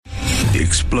The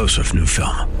explosive new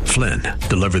film, Flynn,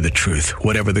 deliver the truth,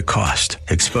 whatever the cost,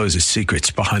 exposes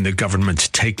secrets behind the government's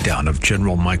takedown of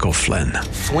General Michael Flynn.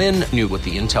 Flynn knew what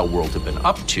the intel world had been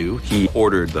up to. He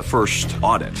ordered the first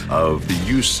audit of the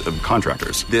use of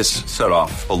contractors. This set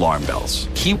off alarm bells.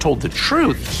 He told the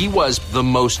truth. He was the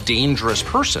most dangerous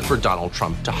person for Donald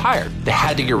Trump to hire. They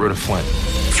had to get rid of Flynn.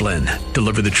 Flynn,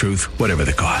 deliver the truth, whatever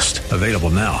the cost. Available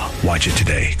now. Watch it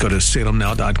today. Go to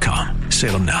salemnow.com.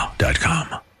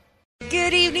 salemnow.com.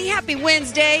 Good evening. Happy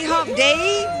Wednesday. Hump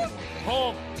Day.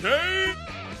 Hump Day.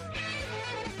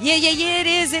 Yeah, it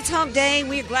is. It's Hump Day.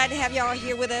 We're glad to have y'all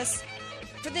here with us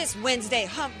for this Wednesday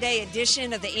Hump Day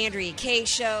edition of the Andrea Kaye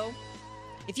Show.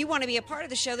 If you want to be a part of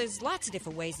the show, there's lots of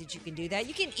different ways that you can do that.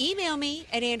 You can email me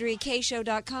at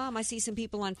AndreaKayeShow.com. I see some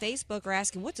people on Facebook are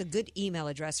asking, what's a good email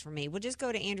address for me? Well, just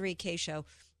go to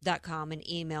AndreaKayeShow.com and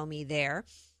email me there.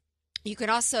 You can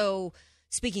also,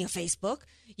 speaking of Facebook,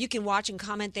 you can watch and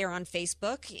comment there on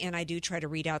Facebook, and I do try to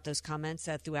read out those comments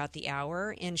throughout the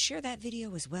hour and share that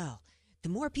video as well. The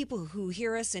more people who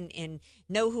hear us and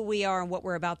know who we are and what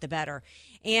we're about, the better.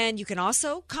 And you can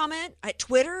also comment at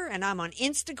Twitter, and I'm on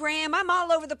Instagram. I'm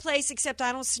all over the place, except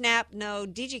I don't snap. No,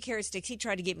 DJ Carrot Sticks, he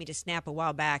tried to get me to snap a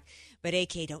while back, but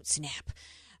AK don't snap.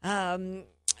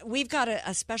 We've got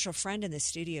a special friend in the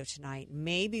studio tonight.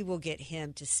 Maybe we'll get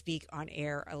him to speak on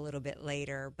air a little bit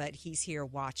later, but he's here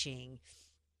watching.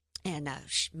 And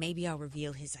maybe I'll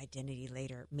reveal his identity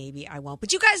later. Maybe I won't.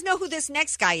 But you guys know who this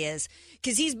next guy is,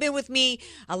 because he's been with me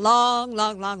a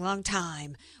long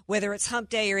time, whether it's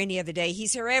Hump Day or any other day.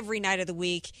 He's here every night of the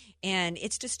week, and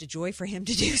it's just a joy for him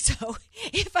to do so.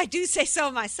 If I do say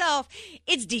so myself,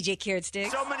 it's DJ Carrot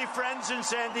Sticks. So many friends in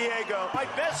San Diego. My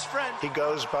best friend. He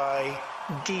goes by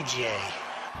DJ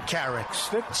Carrot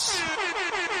Sticks.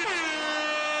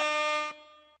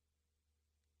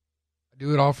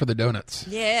 Do it all for the donuts.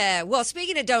 Yeah. Well,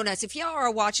 speaking of donuts, if y'all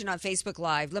are watching on Facebook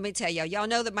Live, let me tell y'all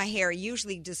know that my hair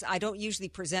I don't usually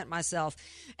present myself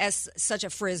as such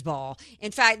a frizz ball.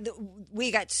 In fact,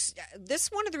 this is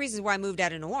one of the reasons why I moved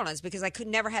out of New Orleans, because I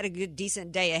never had a good,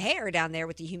 decent day of hair down there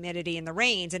with the humidity and the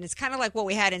rains. And it's kind of like what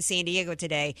we had in San Diego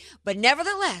today. But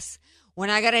nevertheless,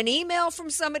 when I got an email from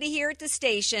somebody here at the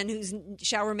station, who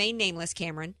shall remain nameless,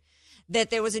 Cameron, that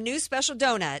there was a new special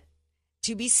donut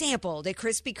to be sampled at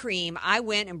Krispy Kreme, I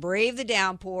went and braved the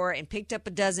downpour and picked up a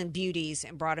dozen beauties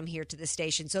and brought them here to the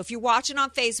station. So if you're watching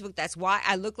on Facebook, that's why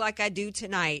I look like I do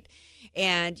tonight.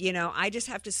 And, I just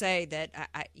have to say that,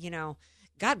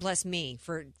 God bless me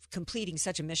for completing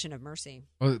such a mission of mercy.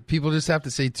 Well, people just have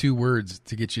to say two words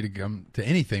to get you to come to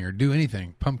anything or do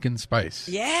anything. Pumpkin spice.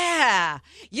 Yeah.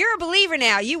 You're a believer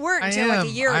now. You weren't until like a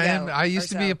year ago. I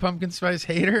used to be a pumpkin spice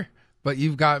hater. But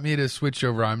you've got me to switch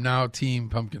over. I'm now team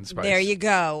pumpkin spice. There you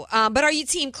go. But are you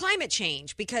team climate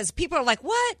change? Because people are like,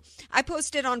 what? I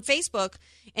posted on Facebook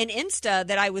and Insta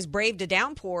that I was braved a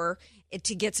downpour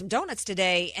to get some donuts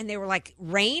today. And they were like,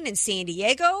 rain in San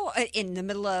Diego in the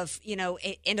middle of,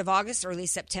 end of August, early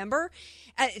September.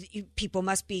 People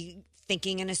must be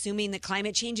thinking and assuming that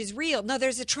climate change is real. No,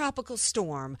 there's a tropical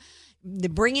storm.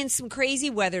 Bringing some crazy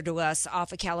weather to us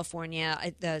off of California.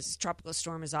 The tropical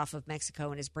storm is off of Mexico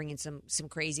and is bringing some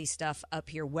crazy stuff up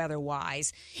here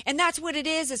weather-wise. And that's what it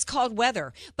is. It's called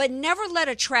weather. But never let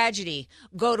a tragedy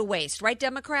go to waste. Right,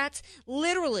 Democrats?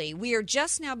 Literally, we are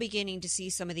just now beginning to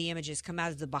see some of the images come out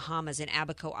of the Bahamas and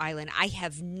Abaco Island. I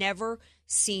have never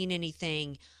seen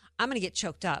anything. I'm going to get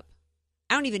choked up.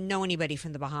 I don't even know anybody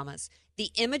from the Bahamas. The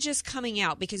images coming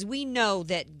out, because we know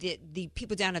that the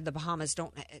people down in the Bahamas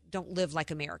don't live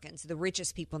like Americans. The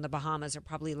richest people in the Bahamas are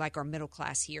probably like our middle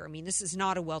class here. I mean, this is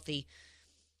not a wealthy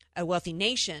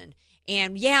nation.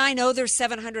 And yeah, I know there's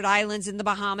 700 islands in the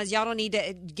Bahamas. Y'all don't need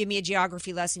to give me a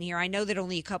geography lesson here. I know that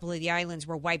only a couple of the islands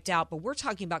were wiped out, but we're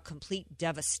talking about complete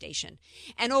devastation.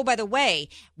 And oh, by the way,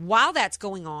 while that's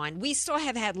going on, we still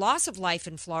have had loss of life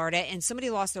in Florida, and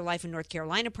somebody lost their life in North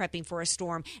Carolina prepping for a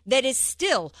storm that is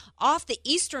still off the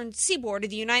eastern seaboard of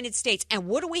the United States. And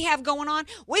what do we have going on?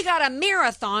 We got a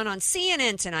marathon on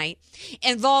CNN tonight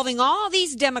involving all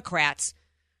these Democrats.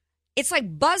 It's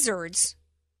like buzzards.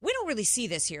 We don't really see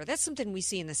this here. That's something we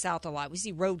see in the South a lot. We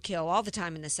see roadkill all the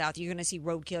time in the South. You're going to see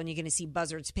roadkill and you're going to see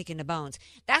buzzards picking the bones.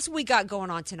 That's what we got going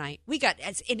on tonight.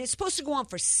 And it's supposed to go on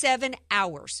for 7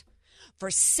 hours. For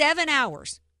 7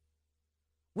 hours.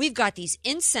 We've got these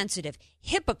insensitive,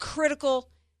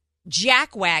 hypocritical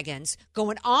jackwagons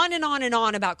going on and on and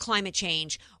on about climate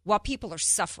change while people are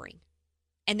suffering.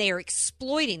 And they are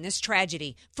exploiting this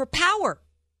tragedy for power.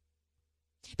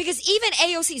 Because even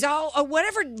AOC's or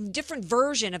whatever different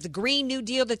version of the Green New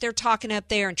Deal that they're talking up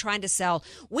there and trying to sell,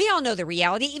 we all know the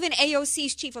reality. Even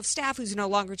AOC's chief of staff, who's no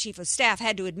longer chief of staff,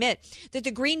 had to admit that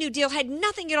the Green New Deal had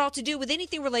nothing at all to do with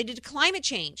anything related to climate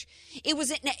change. It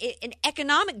was an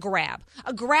economic grab,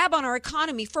 a grab on our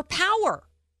economy for power.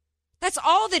 That's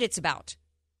all that it's about.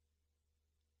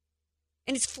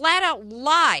 And it's flat out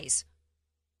lies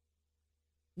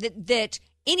that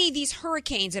any of these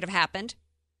hurricanes that have happened.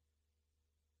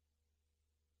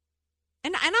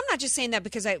 And I'm not just saying that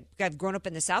because I've grown up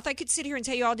in the South. I could sit here and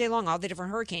tell you all day long all the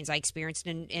different hurricanes I experienced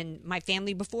in my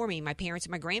family before me, my parents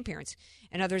and my grandparents,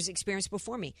 and others experienced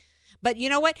before me. But you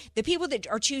know what? The people that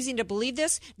are choosing to believe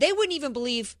this, they wouldn't even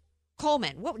believe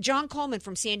Coleman. John Coleman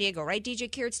from San Diego, right?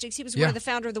 DJ Carrot Sticks, he was one of the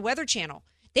founder of the Weather Channel.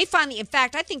 They finally, in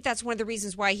fact, I think that's one of the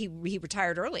reasons why he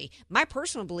retired early. My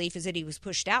personal belief is that he was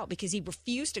pushed out because he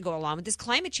refused to go along with this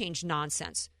climate change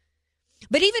nonsense.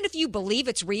 But even if you believe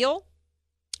it's real,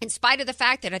 in spite of the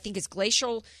fact that I think it's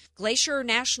Glacier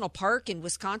National Park in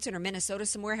Wisconsin or Minnesota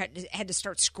somewhere had to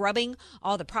start scrubbing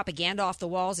all the propaganda off the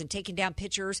walls and taking down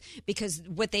pictures because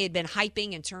what they had been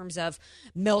hyping in terms of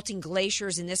melting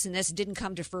glaciers and this didn't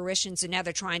come to fruition. So now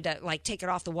they're trying to take it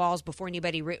off the walls before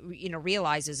anybody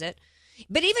realizes it.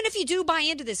 But even if you do buy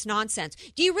into this nonsense,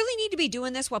 do you really need to be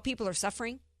doing this while people are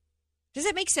suffering? Does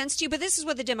that make sense to you? But this is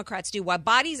what the Democrats do. While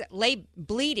bodies lay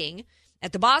bleeding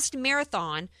at the Boston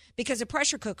Marathon because of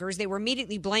pressure cookers, they were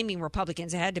immediately blaming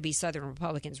Republicans. It had to be Southern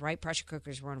Republicans, right? Pressure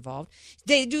cookers were involved.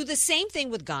 They do the same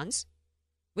thing with guns.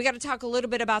 We got to talk a little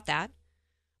bit about that.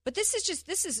 But this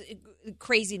is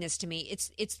craziness to me.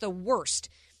 It's the worst.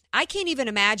 I can't even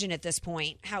imagine at this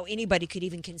point how anybody could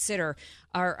even consider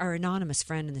our anonymous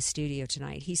friend in the studio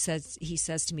tonight. He says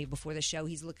to me before the show,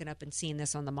 he's looking up and seeing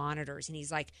this on the monitors, and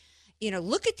he's like,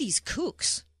 look at these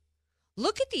kooks.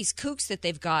 Look at these kooks that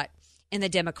they've got in the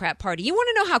Democrat Party. You want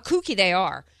to know how kooky they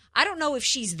are? I don't know if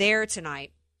she's there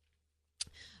tonight.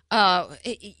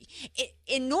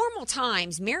 In normal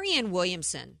times, Marianne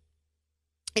Williamson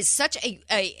is such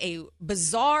a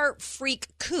bizarre freak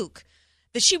kook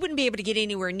that she wouldn't be able to get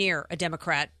anywhere near a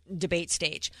Democrat debate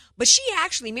stage. But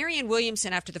Marianne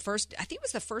Williamson, after the first, I think it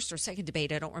was the first or second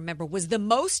debate, I don't remember, was the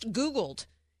most Googled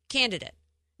candidate.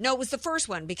 No, it was the first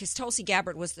one because Tulsi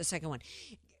Gabbard was the second one.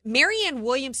 Marianne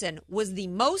Williamson was the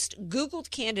most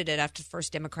Googled candidate after the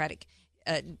first Democratic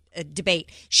debate.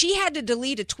 She had to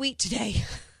delete a tweet today.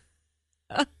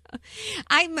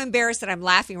 I'm embarrassed that I'm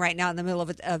laughing right now in the middle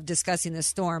of discussing this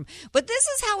storm. But this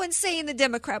is how insane the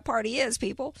Democrat Party is,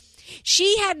 people.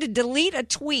 She had to delete a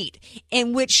tweet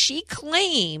in which she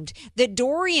claimed that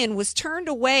Dorian was turned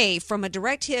away from a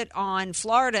direct hit on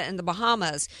Florida and the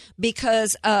Bahamas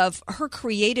because of her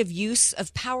creative use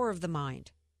of power of the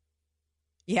mind.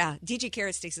 Yeah, DJ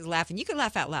Carrot Sticks is laughing. You can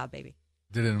laugh out loud, baby.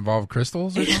 Did it involve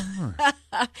crystals or something?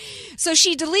 So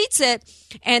she deletes it,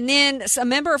 and then a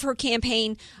member of her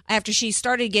campaign, after she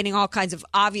started getting all kinds of,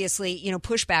 obviously,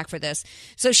 pushback for this,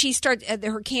 so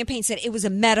her campaign said it was a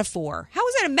metaphor. How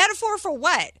is that a metaphor for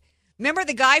what? Remember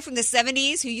the guy from the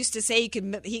 70s who used to say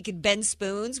he could bend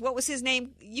spoons? What was his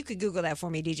name? You could Google that for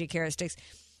me, DJ Carrot Sticks.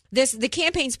 The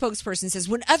campaign spokesperson says,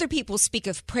 when other people speak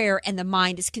of prayer and the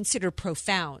mind is considered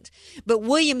profound, but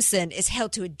Williamson is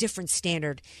held to a different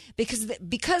standard because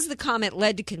the comment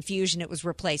led to confusion, it was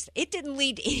replaced. It didn't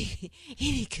lead to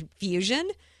any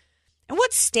confusion. And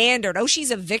what standard? Oh,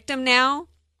 she's a victim now?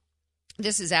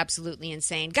 This is absolutely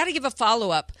insane. Got to give a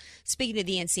follow-up. Speaking of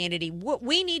the insanity, what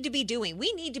we need to be doing,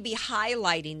 we need to be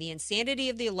highlighting the insanity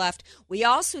of the left. We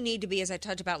also need to be, as I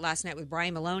talked about last night with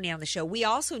Brian Maloney on the show, we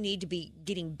also need to be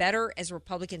getting better as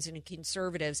Republicans and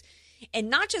conservatives and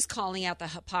not just calling out the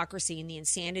hypocrisy and the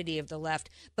insanity of the left,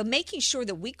 but making sure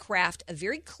that we craft a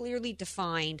very clearly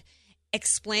defined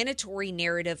explanatory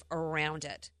narrative around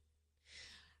it.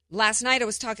 Last night I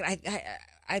was talking,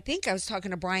 I think I was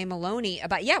talking to Brian Maloney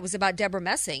about, it was about Deborah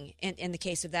Messing in the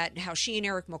case of that and how she and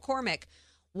Eric McCormick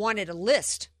wanted a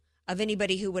list of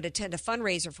anybody who would attend a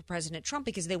fundraiser for President Trump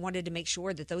because they wanted to make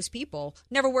sure that those people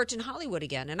never worked in Hollywood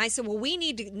again. And I said, well, we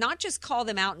need to not just call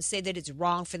them out and say that it's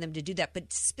wrong for them to do that,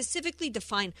 but specifically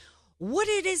define what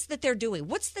it is that they're doing.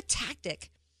 What's the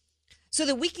tactic so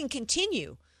that we can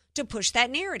continue to push that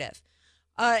narrative?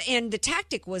 And the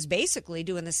tactic was basically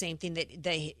doing the same thing that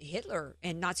Hitler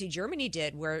and Nazi Germany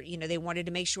did, where they wanted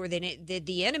to make sure that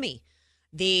the enemy,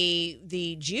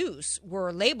 the Jews,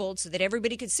 were labeled so that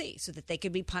everybody could see, so that they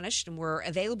could be punished and were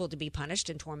available to be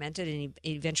punished and tormented and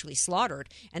eventually slaughtered.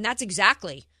 And that's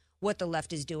exactly what the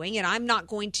left is doing. And I'm not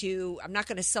going to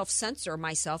self-censor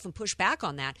myself and push back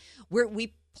on that.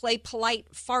 We play polite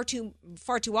far too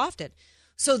often.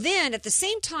 So then at the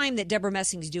same time that Deborah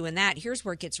Messing's doing that, here's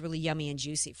where it gets really yummy and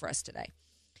juicy for us today.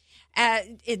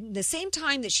 In the same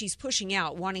time that she's pushing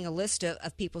out, wanting a list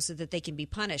of people so that they can be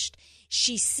punished,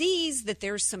 she sees that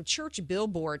there's some church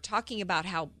billboard talking about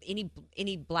how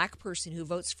any black person who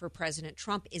votes for President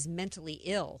Trump is mentally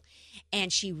ill.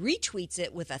 And she retweets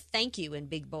it with a thank you in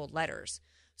big, bold letters.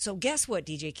 So guess what,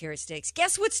 DJ Carrot Sticks?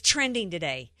 Guess what's trending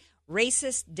today?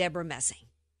 Racist Deborah Messing.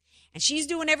 And she's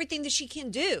doing everything that she can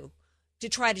do to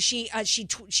try to, she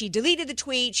deleted the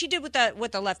tweet. She did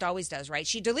what the left always does, right?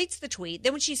 She deletes the tweet.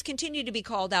 Then when she's continued to be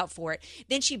called out for it,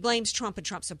 then she blames Trump and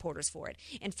Trump supporters for it.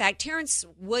 In fact, Terrence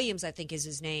Williams, I think is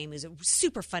his name, is a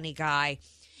super funny guy.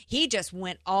 He just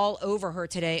went all over her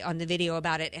today on the video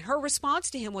about it. And her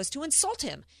response to him was to insult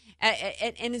him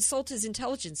and insult his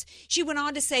intelligence. She went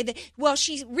on to say that, well,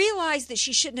 she realized that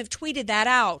she shouldn't have tweeted that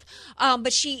out,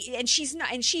 but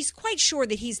she's quite sure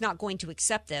that he's not going to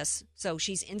accept this. So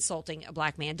she's insulting a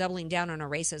black man, doubling down on her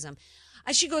racism.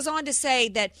 She goes on to say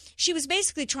that she was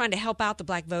basically trying to help out the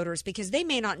black voters because they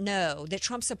may not know that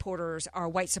Trump supporters are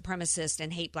white supremacists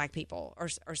and hate black people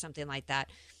or something like that.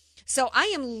 So I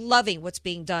am loving what's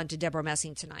being done to Deborah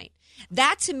Messing tonight.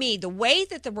 That, to me, the way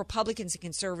that the Republicans and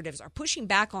conservatives are pushing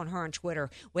back on her on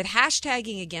Twitter with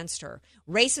hashtagging against her,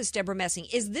 racist Deborah Messing,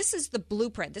 this is the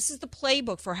blueprint. This is the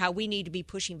playbook for how we need to be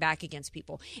pushing back against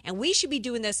people. And we should be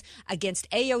doing this against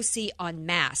AOC en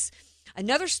masse.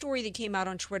 Another story that came out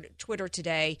on Twitter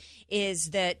today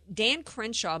is that Dan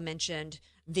Crenshaw mentioned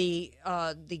the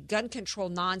gun control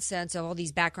nonsense of all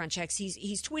these background checks.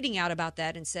 He's tweeting out about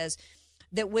that and says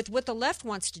that with what the left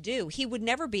wants to do, he would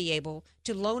never be able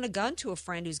to loan a gun to a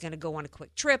friend who's going to go on a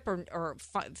quick trip or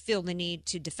feel the need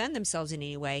to defend themselves in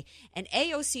any way. And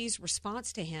AOC's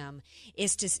response to him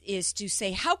is to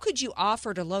say, how could you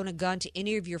offer to loan a gun to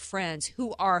any of your friends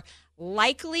who are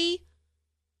likely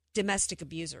domestic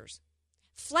abusers?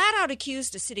 Flat out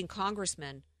accused a sitting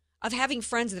congressman of having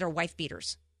friends that are wife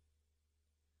beaters.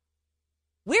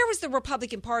 Where was the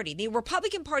Republican Party? The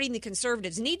Republican Party and the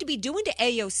conservatives need to be doing to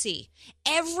AOC,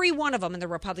 every one of them in the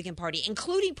Republican Party,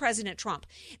 including President Trump.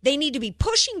 They need to be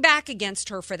pushing back against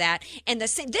her for that. And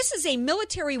this is a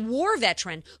military war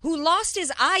veteran who lost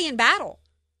his eye in battle.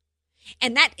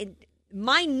 And that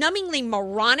mind-numbingly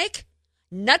moronic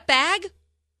nutbag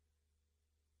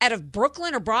out of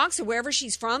Brooklyn or Bronx or wherever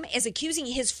she's from is accusing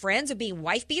his friends of being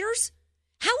wife beaters?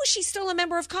 How is she still a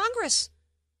member of Congress?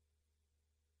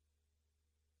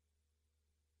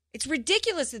 It's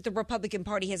ridiculous that the Republican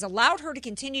Party has allowed her to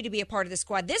continue to be a part of the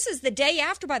squad. This is the day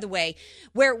after, by the way,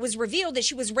 where it was revealed that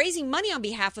she was raising money on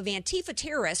behalf of Antifa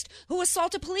terrorists who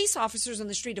assaulted police officers on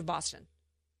the street of Boston.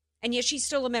 And yet she's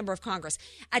still a member of Congress.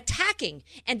 Attacking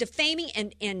and defaming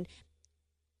and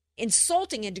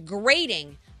insulting and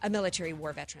degrading a military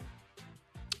war veteran.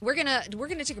 We're gonna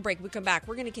take a break. When we come back,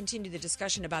 we're going to continue the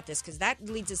discussion about this because that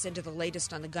leads us into the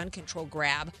latest on the gun control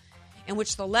grab, in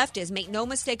which the left is. Make no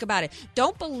mistake about it.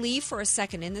 Don't believe for a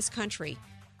second in this country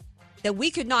that we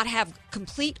could not have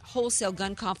complete wholesale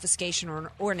gun confiscation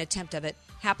or an attempt of it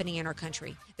happening in our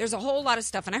country. There's a whole lot of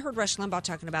stuff, and I heard Rush Limbaugh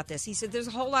talking about this. He said there's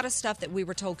a whole lot of stuff that we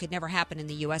were told could never happen in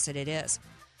the U.S., and it is,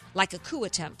 like a coup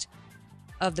attempt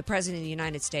of the President of the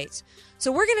United States.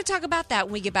 So we're going to talk about that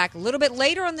when we get back a little bit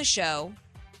later on the show.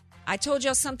 I told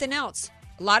y'all something else.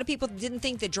 A lot of people didn't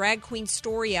think the Drag Queen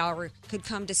Story Hour could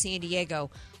come to San Diego.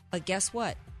 But guess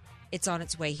what? It's on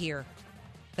its way here.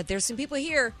 But there's some people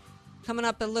here coming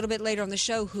up a little bit later on the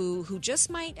show who just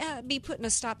might be putting a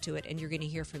stop to it, and you're going to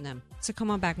hear from them. So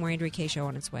come on back. More Andrea Kaye Show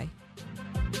on its way.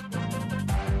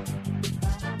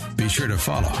 Be sure to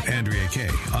follow Andrea Kaye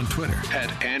on Twitter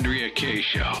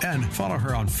 @AndreaKayeShow. and follow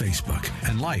her on Facebook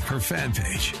and like her fan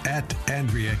page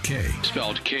 @AndreaKaye.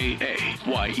 Spelled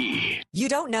Kaye. You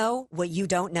don't know what you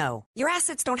don't know. Your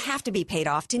assets don't have to be paid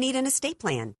off to need an estate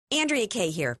plan. Andrea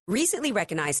Kaye here. Recently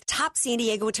recognized top San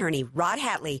Diego attorney Rod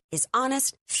Hatley is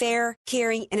honest, fair,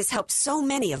 caring, and has helped so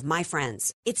many of my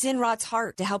friends. It's in Rod's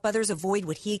heart to help others avoid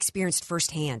what he experienced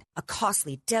firsthand, a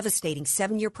costly, devastating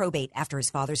 7-year probate after his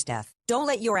father's death. Don't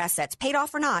let your assets, paid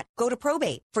off or not, go to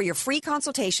probate. For your free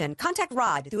consultation, contact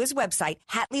Rod through his website,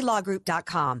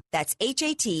 HatleyLawGroup.com. That's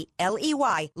HATLEY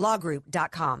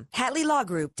lawgroup.com.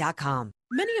 HatleyLawGroup.com.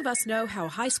 Many of us know how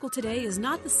high school today is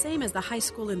not the same as the high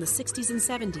school in the 60s and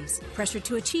 70s. Pressure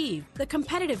to achieve, the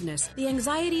competitiveness, the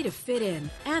anxiety to fit in,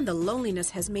 and the loneliness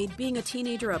has made being a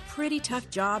teenager a pretty tough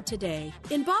job today.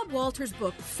 In Bob Walter's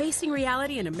book, Facing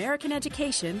Reality in American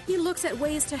Education, he looks at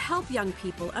ways to help young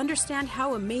people understand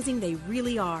how amazing they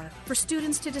really are, for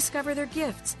students to discover their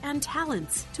gifts and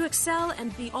talents, to excel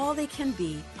and be all they can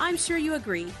be. I'm sure you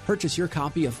agree. Purchase your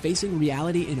copy of Facing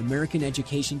Reality in American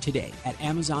Education today at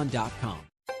Amazon.com.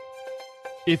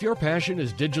 If your passion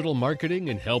is digital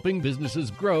marketing and helping businesses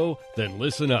grow, then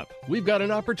listen up. We've got an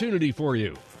opportunity for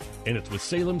you. And it's with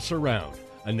Salem Surround,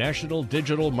 a national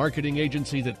digital marketing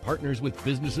agency that partners with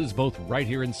businesses both right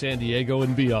here in San Diego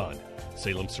and beyond.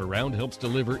 Salem Surround helps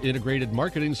deliver integrated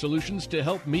marketing solutions to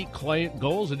help meet client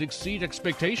goals and exceed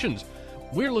expectations.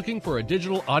 We're looking for a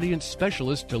digital audience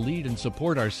specialist to lead and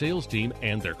support our sales team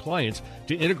and their clients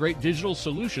to integrate digital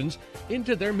solutions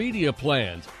into their media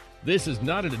plans. This is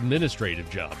not an administrative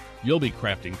job. You'll be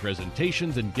crafting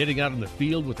presentations and getting out in the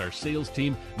field with our sales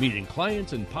team, meeting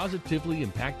clients and positively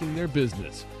impacting their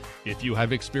business. If you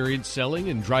have experience selling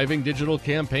and driving digital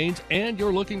campaigns and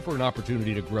you're looking for an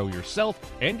opportunity to grow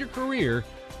yourself and your career,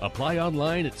 apply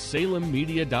online at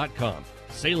salemmedia.com.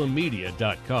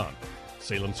 salemmedia.com.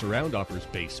 Salem Surround offers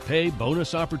base pay,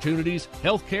 bonus opportunities,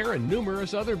 health care, and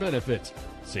numerous other benefits.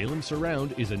 Salem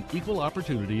Surround is an equal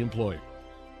opportunity employer.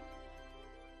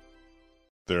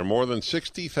 There are more than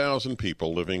 60,000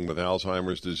 people living with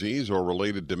Alzheimer's disease or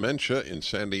related dementia in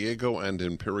San Diego and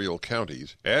Imperial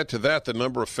counties. Add to that the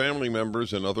number of family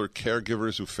members and other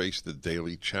caregivers who face the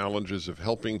daily challenges of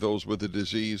helping those with the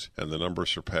disease, and the number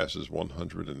surpasses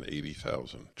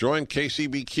 180,000. Join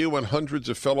KCBQ and hundreds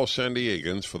of fellow San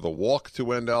Diegans for the Walk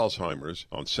to End Alzheimer's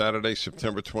on Saturday,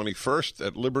 September 21st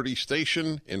at Liberty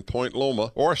Station in Point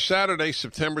Loma, or Saturday,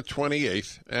 September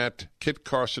 28th at Kit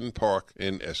Carson Park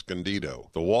in Escondido.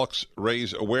 The walks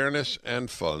raise awareness and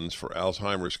funds for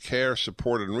Alzheimer's care,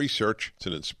 support, and research. It's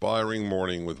an inspiring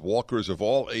morning with walkers of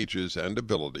all ages and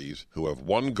abilities who have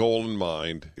one goal in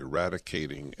mind: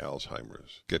 eradicating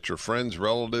Alzheimer's. Get your friends,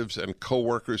 relatives, and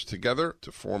co-workers together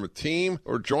to form a team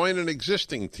or join an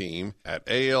existing team at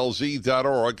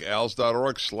alz.org,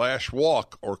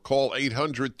 als.org/walk, or call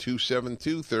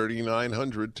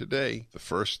 800-272-3900 today. The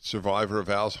first survivor of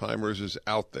Alzheimer's is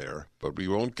out there, but we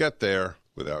won't get there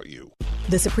without you.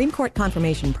 The Supreme Court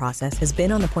confirmation process has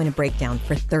been on the point of breakdown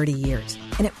for 30 years,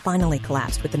 and it finally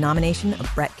collapsed with the nomination of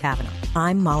Brett Kavanaugh.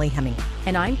 I'm Molly Hemingway.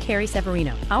 And I'm Carrie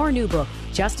Severino. Our new book,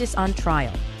 Justice on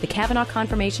Trial, The Kavanaugh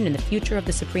Confirmation and the Future of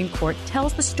the Supreme Court,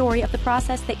 tells the story of the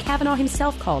process that Kavanaugh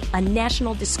himself called a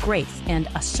national disgrace and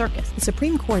a circus. The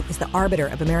Supreme Court is the arbiter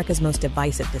of America's most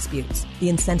divisive disputes. The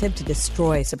incentive to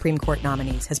destroy Supreme Court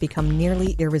nominees has become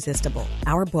nearly irresistible.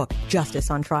 Our book,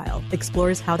 Justice on Trial,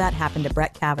 explores how that happened to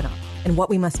Brett Kavanaugh and what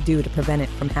we must do to prevent it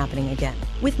from happening again.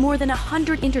 With more than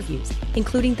 100 interviews,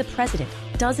 including the president,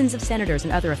 dozens of senators,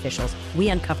 and other officials, we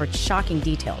uncovered shocking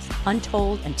details,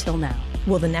 untold until now.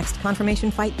 Will the next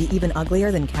confirmation fight be even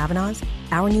uglier than Kavanaugh's?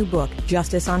 Our new book,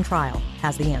 Justice on Trial,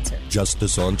 has the answer.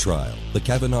 Justice on Trial, The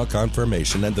Kavanaugh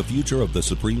Confirmation and the Future of the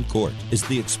Supreme Court is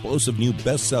the explosive new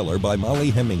bestseller by Molly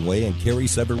Hemingway and Carrie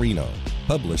Severino,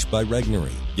 published by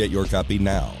Regnery. Get your copy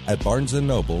now at Barnes &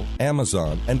 Noble,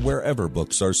 Amazon, and wherever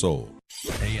books are sold.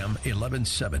 AM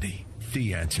 1170,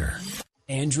 The Answer.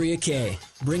 Andrea Kaye,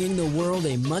 bringing the world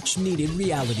a much-needed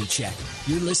reality check.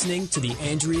 You're listening to The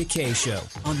Andrea Kaye Show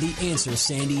on The Answer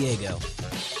San Diego.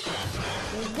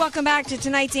 Welcome back to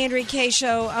tonight's Andrea Kaye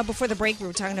Show. Before the break, we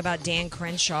were talking about Dan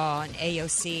Crenshaw and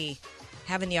AOC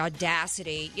having the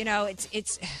audacity. You know,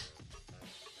 it's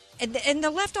and the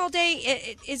left all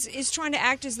day is trying to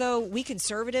act as though we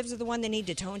conservatives are the one that need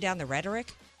to tone down the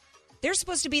rhetoric. They're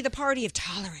supposed to be the party of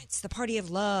tolerance, the party of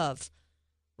love,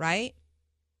 right?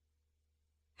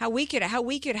 How we could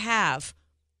have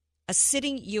a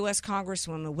sitting U.S.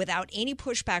 Congresswoman without any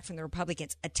pushback from the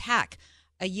Republicans attack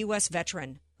a U.S.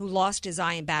 veteran who lost his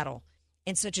eye in battle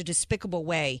in such a despicable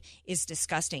way is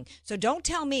disgusting. So don't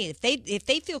tell me if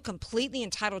they feel completely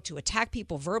entitled to attack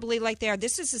people verbally like they are.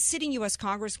 This is a sitting U.S.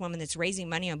 Congresswoman that's raising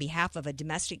money on behalf of a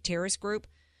domestic terrorist group.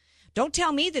 Don't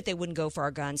tell me that they wouldn't go for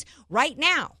our guns right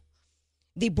now.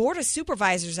 The Board of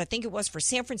Supervisors, I think it was for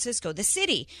San Francisco, the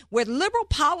city where liberal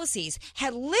policies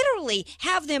had literally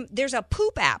there's a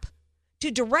poop app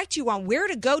to direct you on where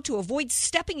to go to avoid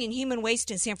stepping in human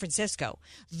waste in San Francisco.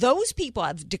 Those people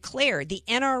have declared the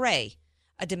NRA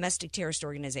a domestic terrorist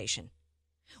organization.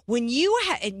 When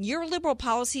your liberal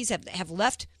policies have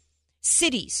left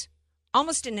cities,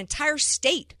 almost an entire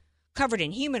state covered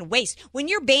in human waste, when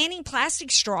you're banning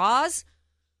plastic straws,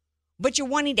 but you're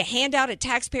wanting to hand out at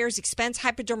taxpayers' expense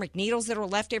hypodermic needles that are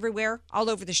left everywhere,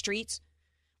 all over the streets.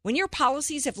 When your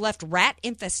policies have left rat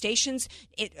infestations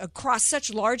across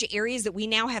such large areas that we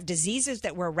now have diseases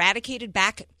that were eradicated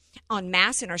back en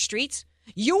masse in our streets,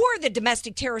 you're the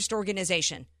domestic terrorist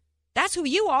organization. That's who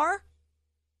you are.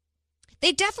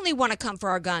 They definitely want to come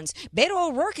for our guns. Beto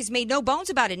O'Rourke has made no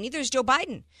bones about it. Neither has Joe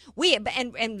Biden.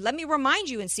 And let me remind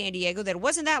you in San Diego that it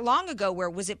wasn't that long ago where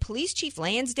was it Police Chief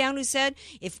Lansdowne who said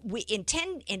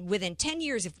within 10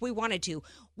 years, if we wanted to,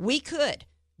 we could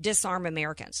disarm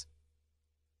Americans.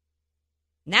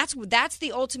 And that's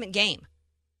the ultimate game.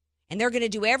 And they're going to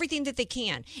do everything that they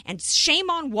can. And shame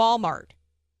on Walmart.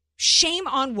 Shame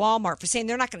on Walmart for saying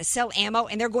they're not going to sell ammo,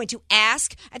 and they're going to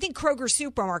ask. I think Kroger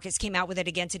Supermarkets came out with it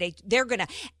again today. They're going to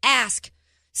ask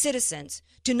citizens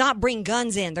to not bring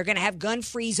guns in. They're going to have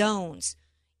gun-free zones,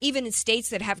 even in states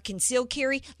that have concealed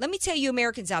carry. Let me tell you,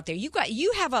 Americans out there,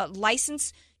 you have a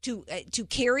license to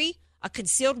carry a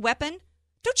concealed weapon.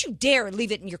 Don't you dare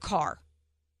leave it in your car.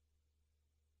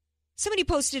 Somebody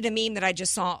posted a meme that I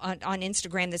just saw on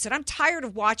Instagram that said, I'm tired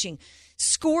of watching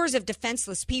scores of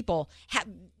defenseless people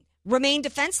remain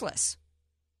defenseless.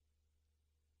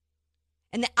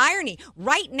 And the irony,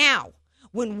 right now,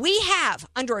 when we have,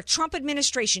 under a Trump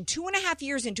administration, 2.5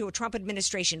 years into a Trump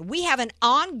administration, we have an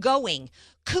ongoing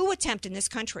coup attempt in this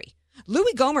country.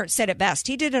 Louis Gohmert said it best.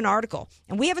 He did an article,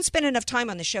 and we haven't spent enough time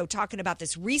on the show talking about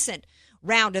this recent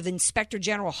round of Inspector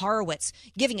General Horowitz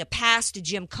giving a pass to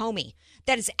Jim Comey.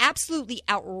 That is absolutely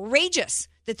outrageous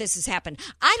that this has happened.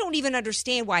 I don't even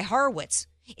understand why Horowitz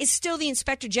is still the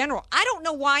Inspector General. I don't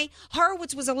know why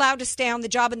Horowitz was allowed to stay on the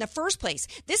job in the first place.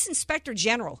 This Inspector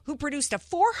General, who produced a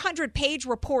 400-page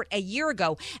report a year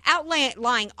ago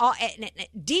outlining,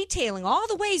 detailing all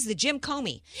the ways that Jim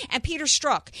Comey and Peter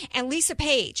Strzok and Lisa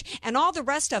Page and all the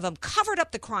rest of them covered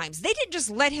up the crimes. They didn't just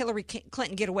let Hillary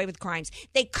Clinton get away with crimes.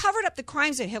 They covered up the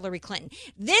crimes of Hillary Clinton.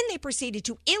 Then they proceeded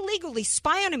to illegally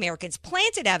spy on Americans,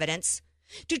 planted evidence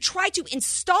to try to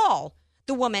install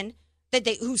the woman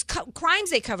whose crimes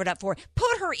they covered up for,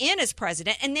 put her in as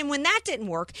president, and then when that didn't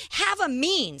work, have a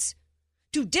means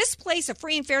to displace a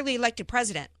free and fairly elected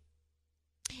president.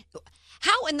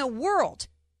 How in the world?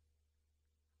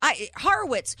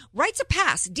 Horowitz writes a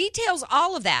pass, details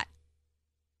all of that,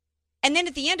 and then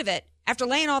at the end of it, after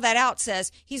laying all that out,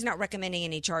 says he's not recommending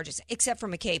any charges, except for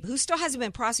McCabe, who still hasn't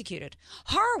been prosecuted.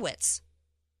 Horowitz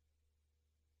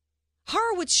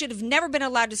should have never been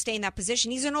allowed to stay in that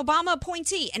position. He's an Obama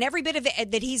appointee, and every bit of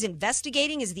it that he's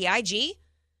investigating is the IG.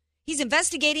 He's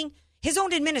investigating his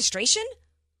own administration,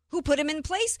 who put him in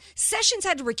place. Sessions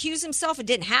had to recuse himself and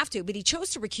didn't have to, but he chose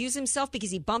to recuse himself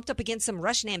because he bumped up against some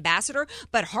Russian ambassador.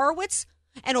 But Horowitz,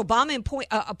 an Obama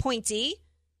appointee,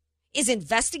 is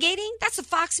investigating? That's a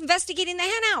fox investigating the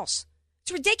henhouse.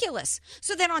 It's ridiculous.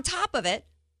 So then on top of it,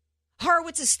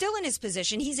 Horowitz is still in his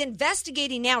position. He's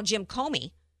investigating now Jim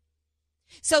Comey.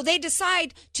 So they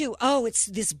decide it's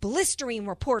this blistering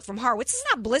report from Horowitz. It's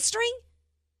not blistering.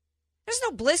 There's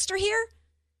no blister here.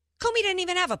 Comey didn't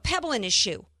even have a pebble in his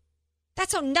shoe.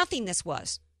 That's how nothing this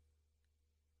was.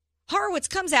 Horowitz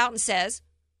comes out and says,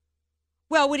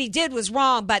 well, what he did was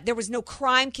wrong, but there was no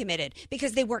crime committed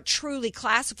because they weren't truly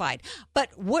classified. But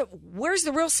where's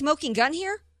the real smoking gun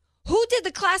here? Who did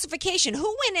the classification?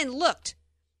 Who went and looked?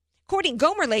 According,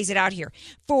 Gohmert lays it out here.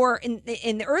 In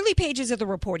the early pages of the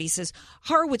report, he says,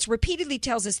 Horowitz repeatedly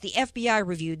tells us the FBI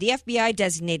reviewed, the FBI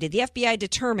designated, the FBI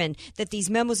determined that these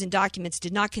memos and documents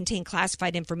did not contain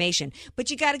classified information.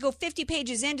 But you got to go 50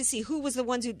 pages in to see who was the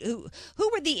ones who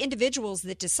were the individuals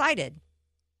that decided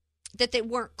that they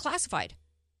weren't classified.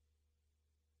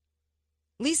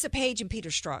 Lisa Page and Peter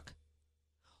Strzok.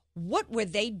 What were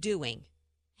they doing?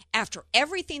 After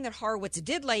everything that Horowitz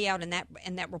did lay out in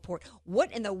that report,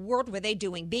 what in the world were they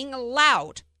doing, being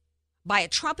allowed by a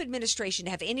Trump administration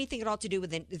to have anything at all to do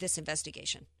with this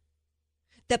investigation?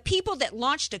 The people that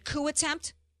launched a coup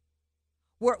attempt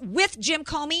were with Jim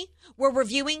Comey, were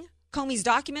reviewing Comey's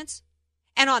documents,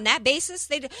 and on that basis,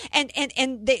 the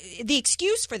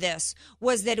excuse for this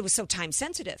was that it was so time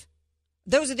sensitive.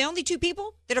 Those are the only two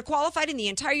people that are qualified in the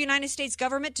entire United States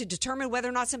government to determine whether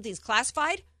or not something's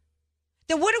classified.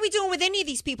 Then what are we doing with any of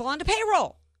these people on the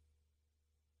payroll?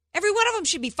 Every one of them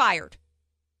should be fired.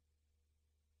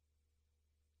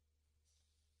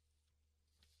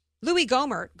 Louis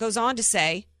Gohmert goes on to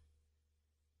say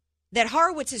that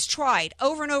Horowitz has tried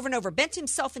over and over and over, bent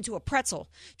himself into a pretzel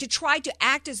to try to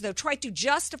act as though, try to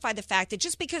justify the fact that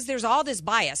just because there's all this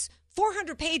bias,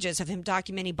 400 pages of him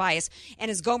documenting bias,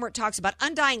 and as Gohmert talks about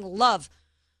undying love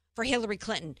for Hillary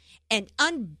Clinton and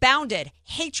unbounded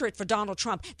hatred for Donald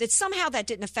Trump, that somehow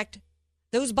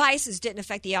those biases didn't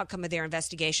affect the outcome of their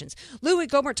investigations. Louis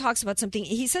Gohmert talks about something.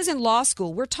 He says in law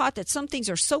school, we're taught that some things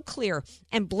are so clear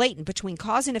and blatant between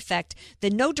cause and effect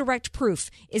that no direct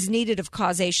proof is needed of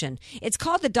causation. It's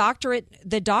called the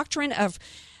doctrine of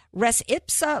res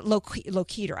ipsa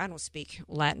loquitur. I don't speak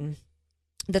Latin.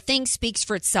 The thing speaks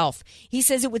for itself. He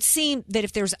says it would seem that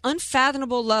if there's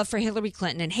unfathomable love for Hillary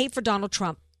Clinton and hate for Donald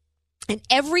Trump, and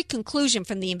every conclusion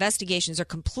from the investigations are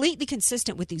completely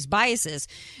consistent with these biases,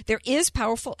 there is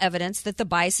powerful evidence that the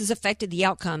biases affected the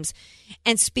outcomes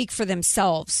and speak for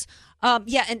themselves. As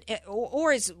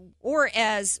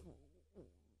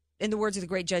in the words of the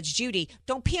great Judge Judy,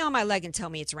 don't pee on my leg and tell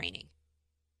me it's raining.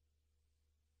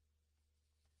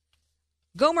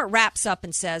 Gohmert wraps up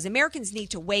and says, Americans need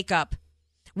to wake up.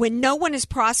 When no one is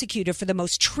prosecuted for the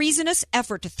most treasonous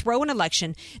effort to throw an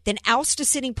election, then oust a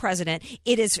sitting president,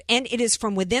 it is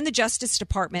from within the Justice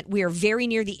Department. We are very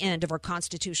near the end of our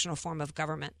constitutional form of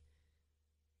government.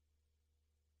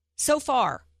 So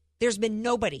far, there's been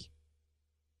nobody,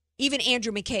 even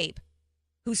Andrew McCabe,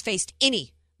 who's faced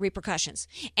any repercussions.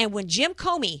 And when Jim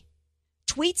Comey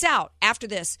tweets out after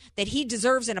this that he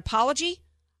deserves an apology,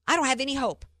 I don't have any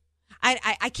hope.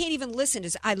 I can't even listen.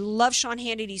 I love Sean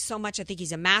Hannity so much. I think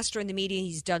he's a master in the media.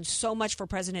 He's done so much for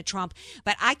President Trump.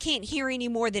 But I can't hear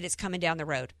anymore that it's coming down the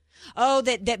road. Oh,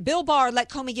 that Bill Barr let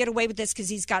Comey get away with this because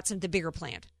he's got something bigger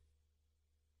planned.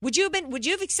 Would you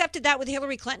have accepted that with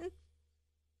Hillary Clinton?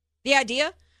 The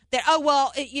idea that,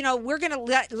 we're going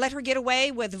to let her get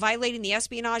away with violating the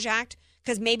Espionage Act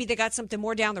because maybe they got something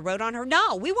more down the road on her?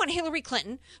 No, we want Hillary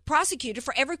Clinton prosecuted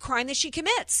for every crime that she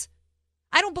commits.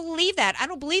 I don't believe that. I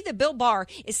don't believe that Bill Barr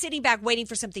is sitting back waiting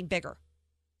for something bigger.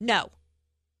 No.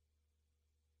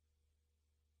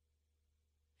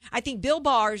 I think Bill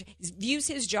Barr views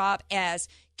his job as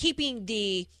keeping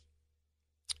them,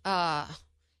 I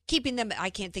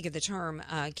can't think of the term,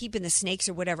 keeping the snakes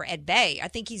or whatever at bay. I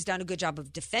think he's done a good job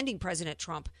of defending President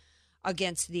Trump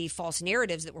against the false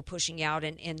narratives that we're pushing out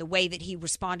and the way that he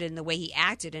responded and the way he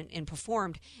acted and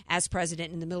performed as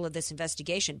president in the middle of this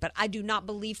investigation. But I do not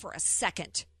believe for a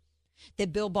second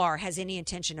that Bill Barr has any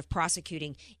intention of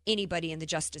prosecuting anybody in the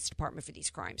Justice Department for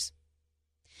these crimes.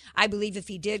 I believe if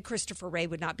he did, Christopher Wray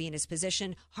would not be in his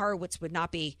position. Horowitz would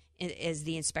not be as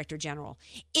the Inspector General.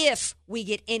 If we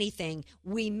get anything,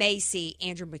 we may see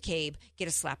Andrew McCabe get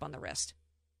a slap on the wrist.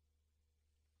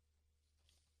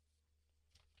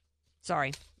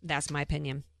 Sorry, that's my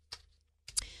opinion.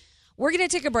 We're going to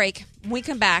take a break. When we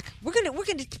come back, we're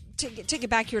going to take it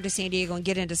back here to San Diego and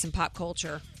get into some pop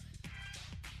culture.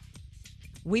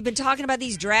 We've been talking about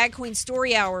these drag queen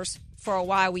story hours for a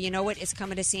while. Well, you know what? It's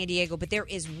coming to San Diego. But there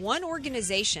is one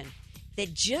organization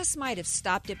that just might have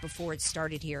stopped it before it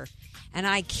started here. And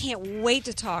I can't wait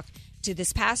to talk to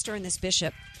this pastor and this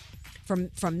bishop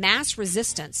from Mass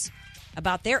Resistance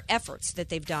about their efforts that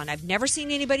they've done. I've never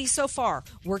seen anybody so far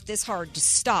work this hard to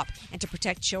stop and to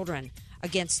protect children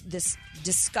against this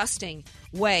disgusting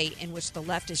way in which the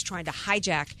left is trying to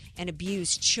hijack and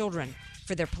abuse children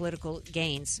for their political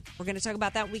gains. We're going to talk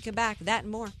about that when we come back. That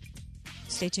and more.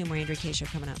 Stay tuned. More Andrea Kaye Show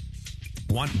coming up.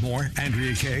 Want more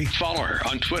Andrea Kaye? Follow her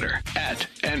on Twitter at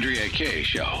Andrea Kaye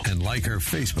Show. And like her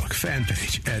Facebook fan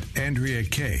page at Andrea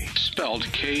Kaye. Spelled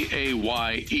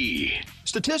Kaye.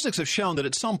 Statistics have shown that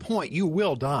at some point you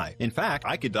will die. In fact,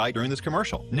 I could die during this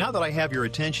commercial. Now that I have your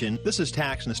attention, this is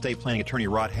tax and estate planning attorney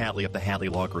Rod Hatley of the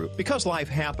Hatley Law Group. Because life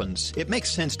happens, it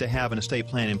makes sense to have an estate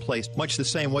plan in place, much the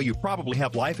same way you probably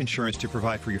have life insurance to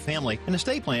provide for your family. An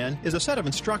estate plan is a set of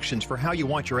instructions for how you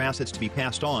want your assets to be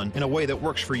passed on in a way that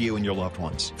works for you and your loved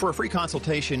ones. For a free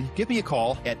consultation, give me a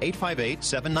call at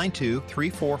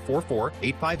 858-792-3444,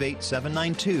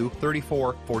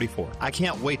 858-792-3444. I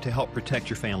can't wait to help protect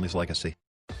your family's legacy.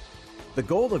 The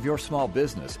goal of your small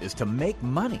business is to make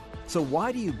money. So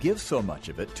why do you give so much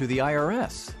of it to the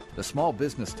IRS? The small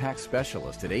business tax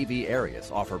specialists at AV Arias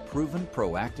offer proven,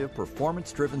 proactive,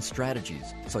 performance-driven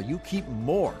strategies so you keep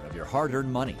more of your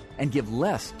hard-earned money and give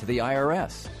less to the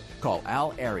IRS. Call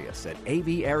Al Arias at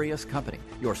AV Arias Company,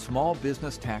 your small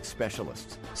business tax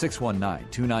specialists.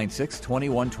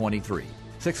 619-296-2123.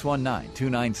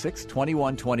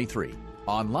 619-296-2123.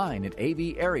 Online at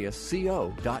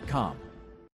avariasco.com.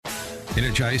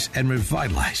 Energize and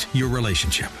revitalize your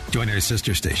relationship. Join our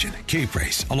sister station,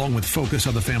 K-Praise, along with Focus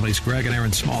on the Family's Greg and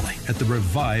Aaron Smalley at the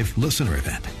Revive Listener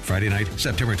Event, Friday night,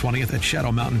 September 20th at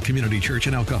Shadow Mountain Community Church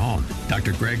in El Cajon.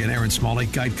 Dr. Greg and Aaron Smalley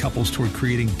guide couples toward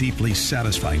creating deeply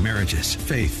satisfying marriages,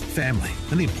 faith, family,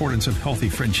 and the importance of healthy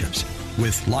friendships.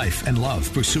 With Life and Love,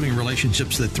 Pursuing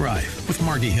Relationships That Thrive with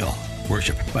Margie Hill.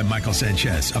 Worship by Michael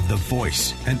Sanchez of The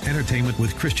Voice, and entertainment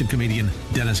with Christian comedian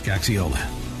Dennis Gaxiola.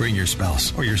 Bring your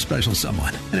spouse or your special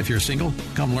someone. And if you're single,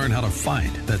 come learn how to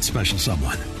find that special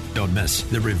someone. Don't miss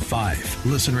the Revive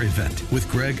Listener Event with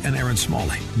Greg and Aaron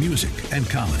Smalley, music and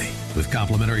comedy, with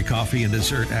complimentary coffee and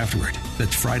dessert afterward.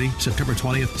 That's Friday, September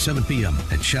 20th, 7 p.m.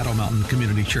 at Shadow Mountain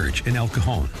Community Church in El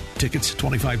Cajon. Tickets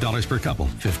 $25 per couple,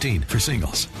 $15 for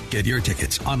singles. Get your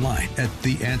tickets online at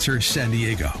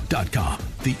theanswersandiego.com.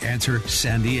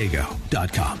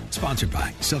 Theanswersandiego.com. Sponsored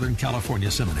by Southern California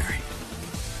Seminary.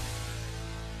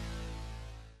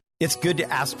 It's good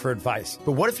to ask for advice,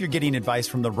 but what if you're getting advice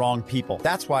from the wrong people?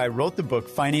 That's why I wrote the book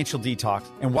Financial Detox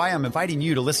and why I'm inviting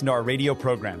you to listen to our radio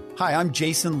program. Hi, I'm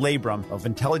Jason Labrum of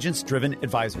Intelligence Driven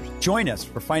Advisors. Join us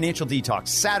for Financial Detox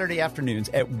Saturday afternoons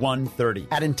at 1:30.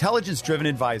 At Intelligence Driven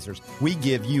Advisors, we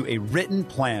give you a written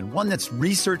plan, one that's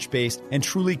research-based and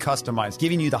truly customized,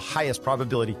 giving you the highest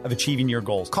probability of achieving your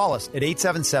goals. Call us at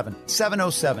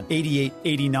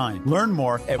 877-707-8889. Learn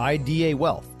more at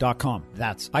IDAwealth.com.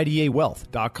 That's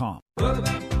IDAwealth.com.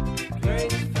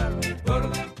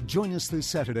 Join us this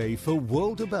Saturday for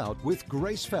World About with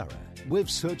Grace Farrer. We've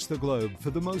searched the globe for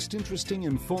the most interesting,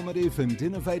 informative and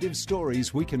innovative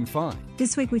stories we can find.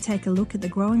 This week we take a look at the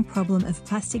growing problem of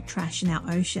plastic trash in our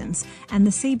oceans and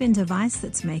the Seabin device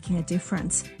that's making a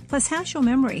difference. Plus, how's your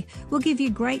memory? We'll give you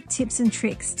great tips and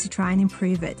tricks to try and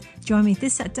improve it. Join me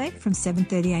this Saturday from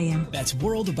 7:30 a.m. That's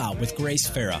World About with Grace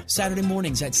Farrer. Saturday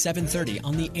mornings at 7:30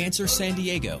 on The Answer San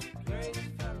Diego.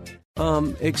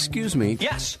 Excuse me.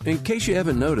 Yes. In case you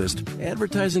haven't noticed,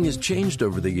 advertising has changed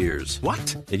over the years.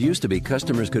 What? It used to be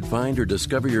customers could find or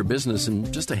discover your business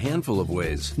in just a handful of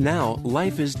ways. Now,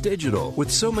 life is digital with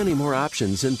so many more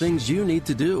options and things you need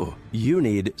to do. You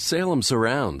need Salem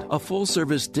Surround, a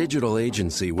full-service digital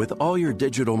agency with all your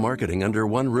digital marketing under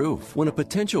one roof. When a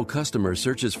potential customer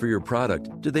searches for your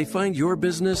product, do they find your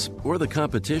business or the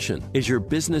competition? Is your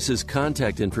business's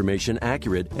contact information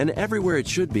accurate and everywhere it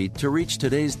should be to reach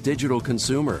today's digital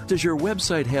consumer? Does your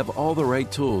website have all the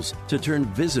right tools to turn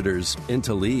visitors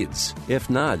into leads? If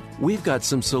not, we've got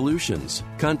some solutions.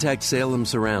 Contact Salem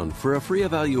Surround for a free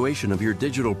evaluation of your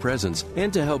digital presence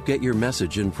and to help get your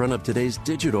message in front of today's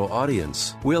digital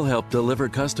audience. We'll help deliver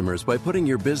customers by putting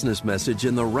your business message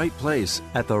in the right place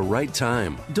at the right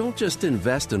time. Don't just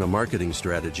invest in a marketing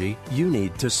strategy. You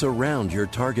need to surround your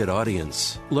target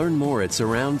audience. Learn more at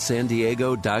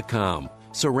surroundsandiego.com.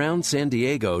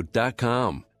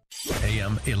 surroundsandiego.com.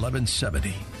 AM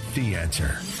 1170, The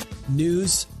Answer.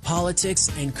 News, politics,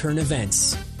 and current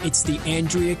events. It's the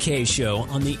Andrea Kaye Show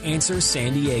on The Answer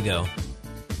San Diego.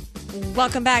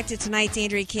 Welcome back to tonight's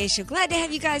Andrea Kaye Show. Glad to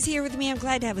have you guys here with me. I'm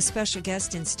glad to have a special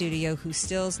guest in studio who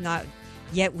still's not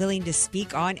yet willing to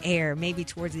speak on air. Maybe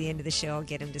towards the end of the show I'll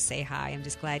get him to say hi. I'm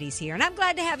just glad he's here. And I'm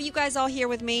glad to have you guys all here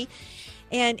with me.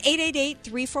 And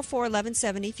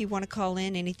 888-344-1170 if you want to call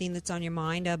in anything that's on your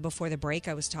mind. Before the break,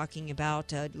 I was talking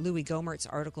about Louis Gohmert's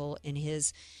article in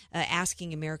his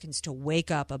asking Americans to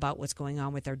wake up about what's going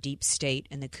on with our deep state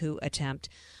and the coup attempt.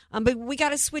 But we got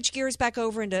to switch gears back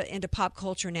over into pop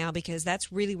culture now, because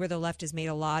that's really where the left has made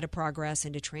a lot of progress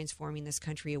into transforming this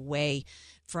country away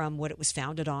from what it was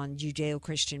founded on,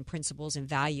 Judeo-Christian principles and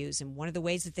values. And one of the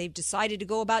ways that they've decided to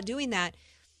go about doing that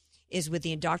is with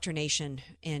the indoctrination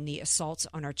and the assaults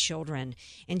on our children.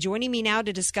 And joining me now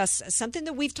to discuss something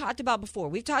that we've talked about before.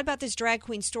 We've talked about this drag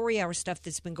queen story hour stuff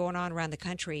that's been going on around the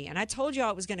country. And I told you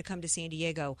I was going to come to San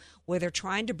Diego, where they're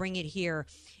trying to bring it here.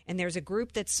 And there's a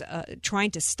group that's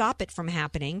trying to stop it from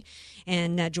happening.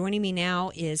 And joining me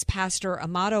now is Pastor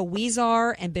Amato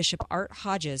Huizar and Bishop Art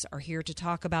Hodges are here to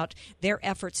talk about their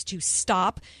efforts to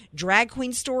stop Drag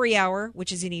Queen Story Hour,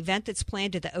 which is an event that's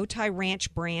planned at the Otay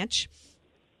Ranch branch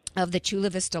of the Chula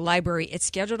Vista Library. It's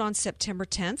scheduled on September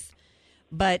 10th,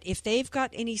 but if they've got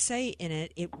any say in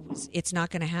it, it's not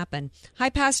going to happen. Hi,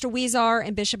 Pastor Huizar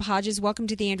and Bishop Hodges. Welcome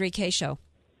to the Andrea Kaye Show.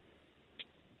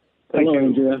 Hello,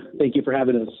 Andrea. Thank you for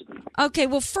having us. Okay,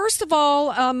 well, first of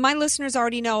all, my listeners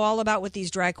already know all about what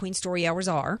these Drag Queen Story Hours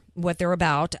are, what they're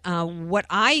about.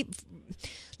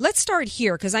 Let's start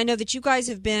here, because I know that you guys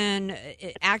have been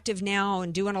active now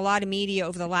and doing a lot of media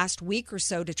over the last week or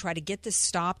so to try to get this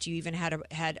stopped. You even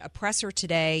had a presser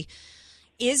today.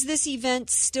 Is this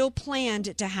event still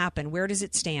planned to happen? Where does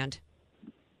it stand?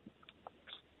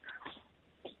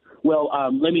 Well,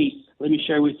 let me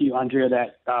share with you, Andrea,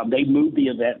 that they moved the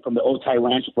event from the Otay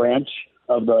Ranch branch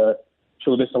of the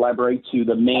Chula Vista Library to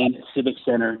the main Civic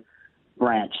Center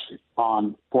branch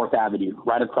on 4th Avenue,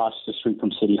 right across the street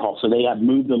from City Hall. So they have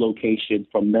moved the location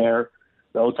from there,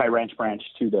 the Otay Ranch branch,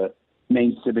 to the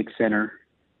main Civic Center,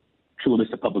 Chula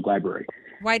Vista Public Library.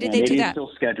 Why did they do that? It is still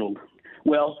scheduled.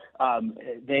 Well,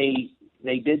 they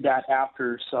did that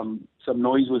after some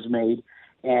noise was made,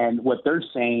 and what they're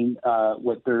saying,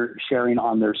 what they're sharing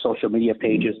on their social media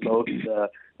pages, both the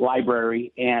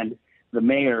library and the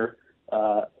mayor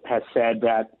has said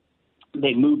that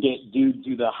they moved it due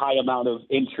to the high amount of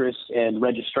interest and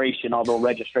registration, although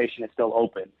registration is still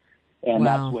open. And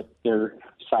That's what they're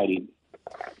citing.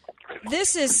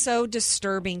 This is so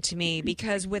disturbing to me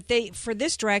because for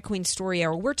this drag queen story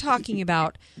hour, we're talking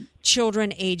about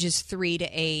children ages 3 to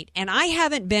 8, and I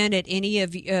haven't been at any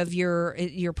of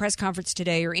your press conference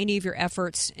today or any of your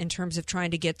efforts in terms of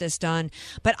trying to get this done.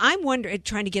 But I'm wondering,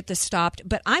 trying to get this stopped.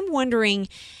 But I'm wondering,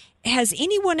 has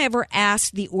anyone ever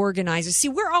asked the organizers? See,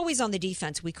 we're always on the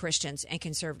defense, we Christians and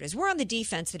conservatives. We're on the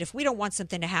defense that if we don't want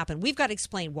something to happen, we've got to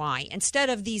explain why. Instead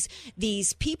of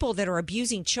these people that are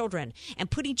abusing children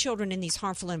and putting children in these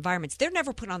harmful environments, they're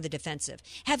never put on the defensive.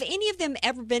 Have any of them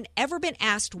ever been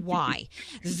asked why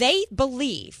they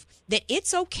believe that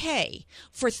it's okay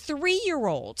for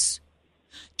 3-year-olds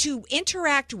to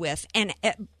interact with and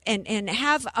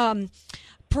have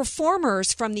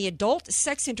performers from the adult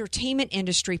sex entertainment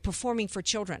industry performing for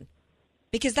children?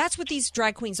 Because that's what these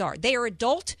drag queens are. They are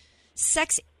adult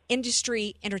sex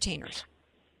industry entertainers.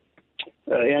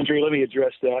 Andrea, let me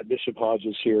address that. Bishop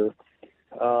Hodges here.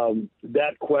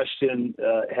 That question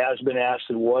has been asked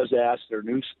and was asked at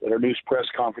our news press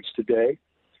conference today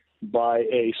by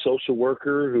a social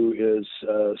worker who is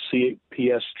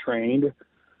CPS trained.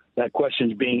 That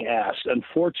question is being asked.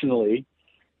 Unfortunately,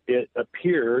 it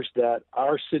appears that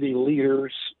our city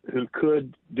leaders who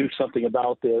could do something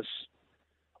about this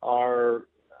are,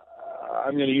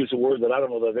 I'm going to use a word that I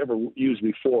don't know that I've ever used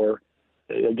before.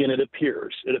 Again, it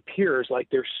appears like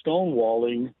they're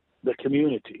stonewalling the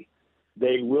community.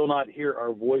 They will not hear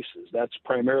our voices. That's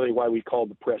primarily why we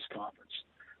called the press conference.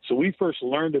 So we first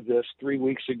learned of this 3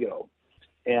 weeks ago,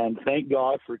 and thank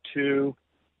God for 2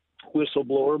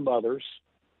 whistleblower mothers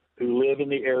who live in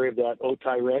the area of that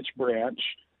Otay Ranch branch,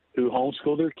 who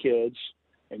homeschool their kids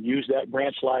and use that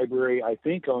branch library, I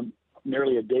think, on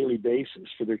nearly a daily basis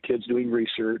for their kids doing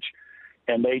research.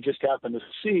 And they just happened to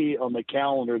see on the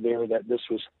calendar there that this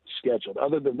was scheduled.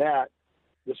 Other than that,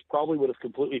 this probably would have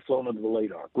completely flown under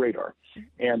the radar.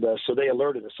 And so they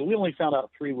alerted us. So we only found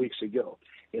out 3 weeks ago.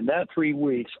 In that 3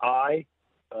 weeks, I,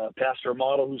 Pastor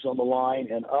Amato, who's on the line,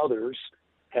 and others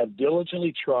have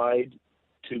diligently tried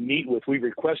to meet with. We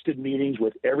requested meetings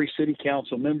with every city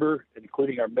council member,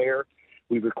 including our mayor.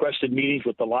 We requested meetings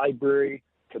with the library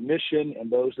commission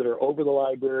and those that are over the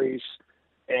libraries,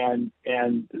 and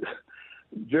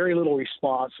very little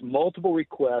response. Multiple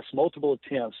requests, multiple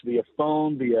attempts via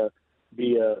phone, via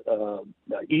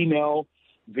email,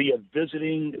 via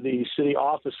visiting the city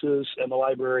offices and the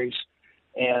libraries.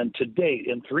 And to date,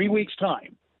 in 3 weeks'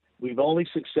 time, we've only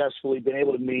successfully been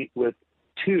able to meet with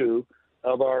 2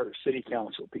 of our city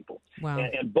council people. Wow.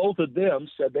 And both of them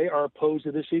said they are opposed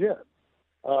to this event.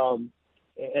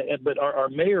 But our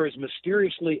mayor is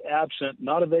mysteriously absent,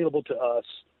 not available to us,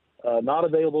 not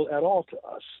available at all to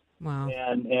us. Wow.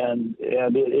 And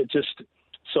it just,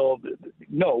 so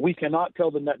no, we cannot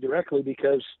tell them that directly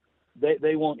because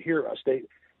they won't hear us.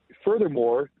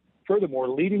 Furthermore,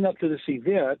 leading up to this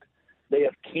event, they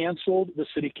have canceled the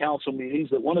city council meetings.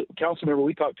 That one council member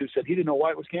we talked to said he didn't know why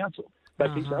it was canceled. In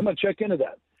fact, he said, I'm going to check into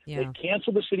that. Yeah. They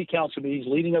canceled the city council meetings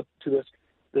leading up to this.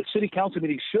 The city council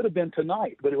meeting should have been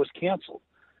tonight, but it was canceled.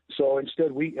 So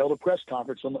instead, we held a press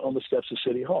conference on the steps of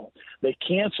City Hall. They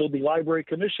canceled the library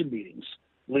commission meetings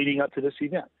leading up to this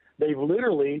event. They've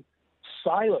literally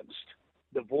silenced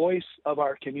the voice of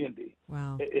our community.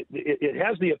 Wow. It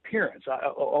has the appearance.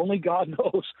 Only God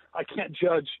knows. I can't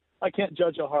judge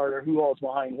a heart or who all's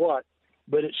behind what,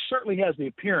 but it certainly has the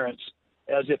appearance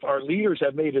as if our leaders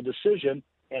have made a decision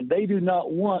and they do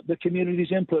not want the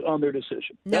community's input on their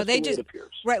decision. No, That's the way it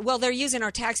appears. Right. Well, they're using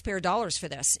our taxpayer dollars for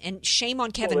this, and shame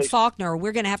on Kevin Faulkner.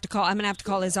 We're going to have to call. I'm going to have to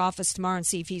call his office tomorrow and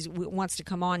see if he wants to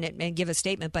come on and give a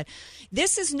statement. But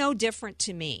this is no different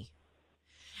to me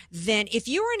than if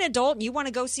you're an adult and you want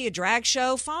to go see a drag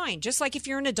show, fine. Just like if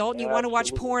you're an adult and you want to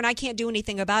watch porn, I can't do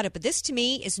anything about it. But this to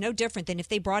me is no different than if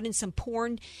they brought in some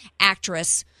porn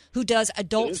actress who does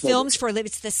adult films for a living.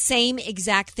 It's the same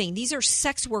exact thing. These are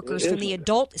sex workers from the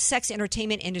adult sex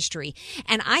entertainment industry.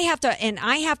 And I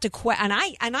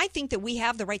think that we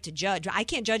have the right to judge. I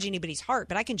can't judge anybody's heart,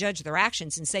 but I can judge their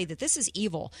actions and say that this is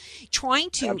evil.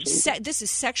 This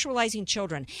is sexualizing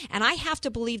children. And I have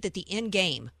to believe that the end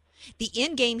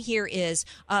game here is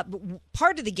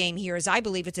part of the game here is I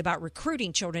believe it's about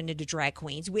recruiting children into drag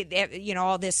queens.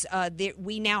 All this.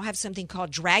 We now have something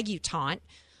called Dragutante,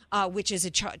 which is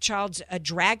a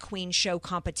drag queen show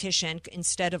competition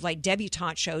instead of like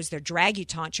debutante shows. They're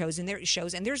Dragutante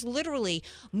shows, and there's literally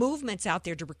movements out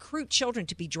there to recruit children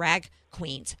to be drag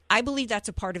queens. I believe that's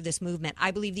a part of this movement.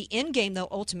 I believe the end game, though,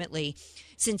 ultimately,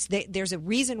 since there's a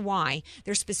reason why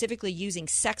they're specifically using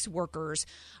sex workers,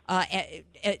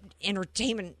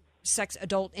 entertainment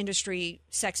adult industry,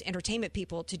 sex entertainment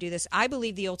people to do this. I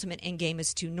believe the ultimate end game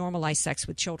is to normalize sex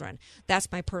with children.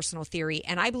 That's my personal theory,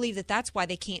 and I believe that that's why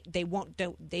they don't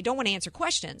want to answer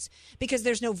questions, because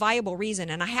there's no viable reason.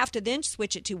 And I have to then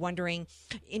switch it to wondering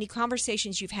any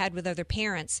conversations you've had with other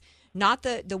parents, not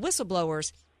the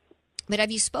whistleblowers, but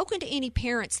have you spoken to any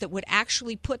parents that would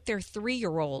actually put their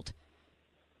 3-year-old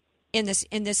in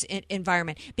this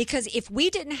environment? Because if we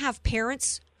didn't have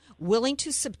parents willing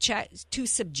to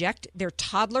subject their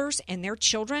toddlers and their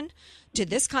children to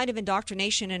this kind of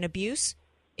indoctrination and abuse,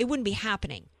 it wouldn't be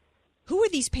happening. Who are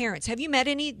these parents? Have you met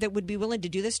any that would be willing to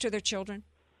do this to their children?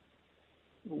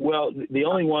 Well, the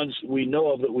only ones we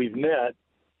know of that we've met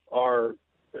are,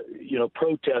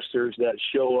 protesters that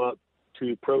show up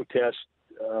to protest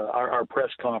our press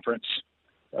conference,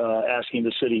 asking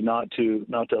the city not to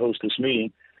host this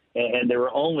meeting. And there were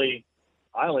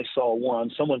I only saw one.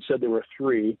 Someone said there were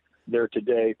 3 there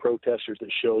today, protesters that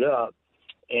showed up,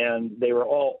 and they were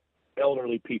all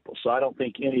elderly people. So I don't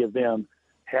think any of them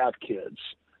have kids.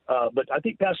 But I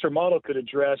think Pastor Motto could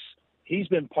address, he's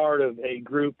been part of a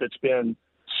group that's been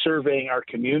surveying our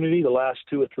community the last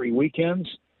 2 or 3 weekends,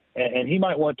 and he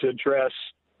might want to address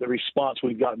the response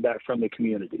we've gotten back from the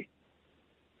community.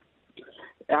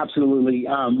 Absolutely.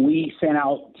 We sent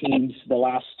out teams the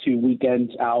last 2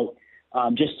 weekends out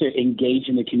just to engage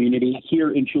in the community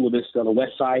here in Chula Vista, the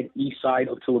west side, east side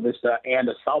of Chula Vista, and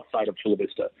the south side of Chula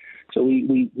Vista. So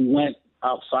we went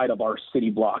outside of our city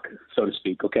block, so to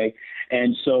speak, okay?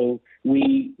 And so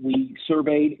we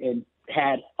surveyed and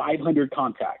had 500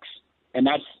 contacts, and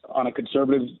that's a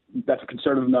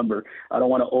conservative number. I don't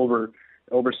want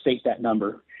to overstate that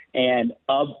number. And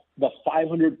of the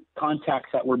 500 contacts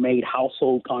that were made,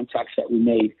 household contacts that we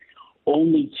made,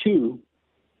 only 2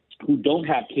 who don't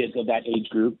have kids of that age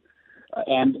group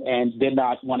and did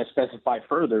not want to specify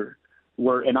further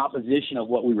were in opposition of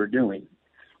what we were doing.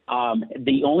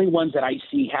 The only ones that I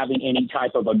see having any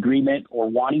type of agreement or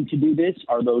wanting to do this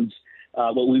are those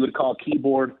what we would call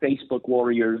keyboard Facebook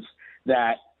warriors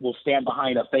that will stand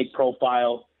behind a fake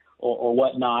profile or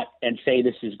whatnot and say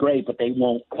this is great, but they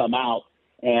won't come out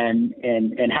and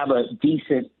have a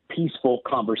decent, peaceful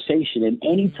conversation. And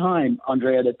any time,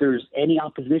 Andrea, that there's any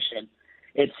opposition,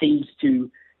 it seems to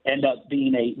end up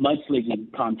being a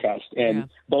mudslinging contest. And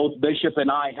both Bishop and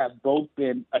I have both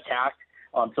been attacked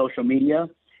on social media,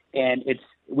 and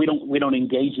we don't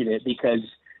engage in it because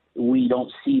we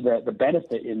don't see the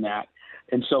benefit in that.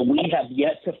 And so we have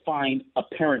yet to find a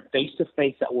parent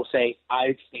face-to-face that will say,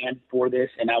 I stand for this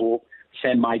and I will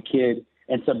send my kid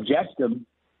and subject them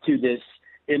to this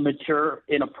immature,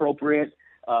 inappropriate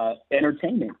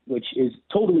entertainment, which is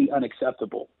totally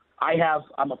unacceptable.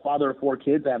 I'm a father of 4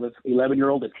 kids. I have an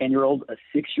 11-year-old, a 10-year-old, a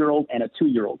 6-year-old, and a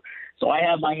 2-year-old. So I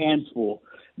have my hands full.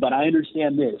 But I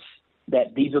understand this,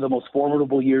 that these are the most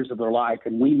formidable years of their life,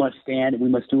 and we must stand and we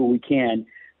must do what we can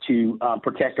to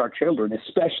protect our children,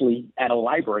 especially at a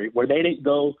library where they're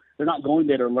not going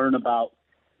there to learn about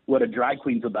what a drag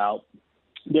queen's about.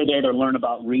 They're there to learn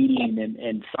about reading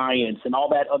and science and all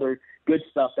that other good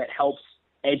stuff that helps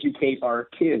educate our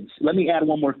kids. Let me add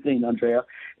one more thing, Andrea,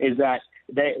 is that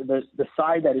the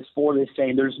side that is for this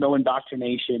saying there's no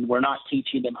indoctrination, we're not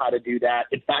teaching them how to do that.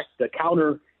 In fact, the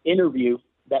counter interview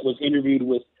that was interviewed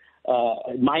with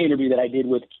my interview that I did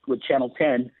with Channel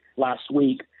 10 last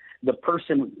week, the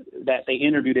person that they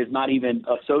interviewed is not even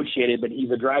associated, but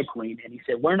he's a drag queen. And he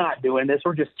said, we're not doing this.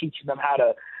 We're just teaching them how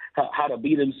to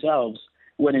be themselves.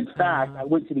 When in fact, I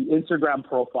went to the Instagram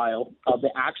profile of the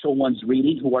actual ones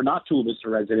reading who are not Chula Vista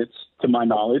residents, to my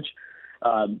knowledge.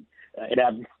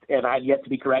 If I have yet to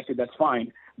be corrected, that's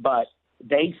fine. But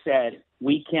they said,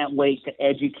 we can't wait to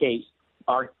educate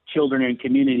our children and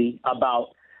community about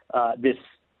this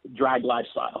drag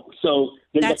lifestyle. So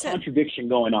there's a contradiction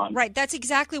going on. Right. That's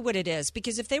exactly what it is.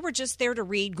 Because if they were just there to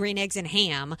read Green Eggs and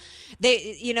Ham,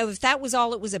 if that was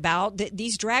all it was about,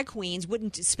 these drag queens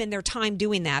wouldn't spend their time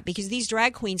doing that, because these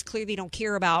drag queens clearly don't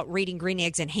care about reading Green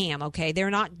Eggs and Ham. Okay. They're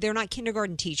not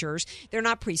kindergarten teachers. They're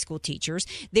not preschool teachers.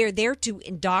 They're there to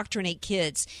indoctrinate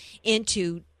kids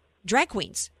into drag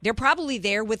queens. They're probably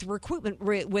there with recruitment,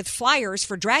 with flyers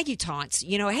for dragutantes.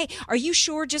 Hey, are you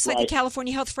sure, just like the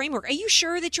California Health Framework, are you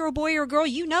sure that you're a boy or a girl?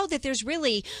 You know that there's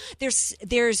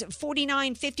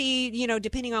 49, 50,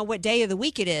 depending on what day of the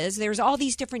week it is, there's all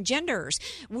these different genders.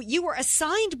 You were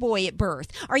assigned boy at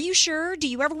birth. Are you sure? Do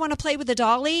you ever want to play with a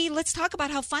dolly? Let's talk about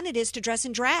how fun it is to dress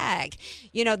in drag.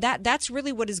 That's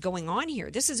really what is going on here.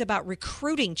 This is about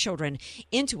recruiting children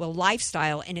into a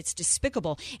lifestyle, and it's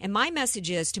despicable. And my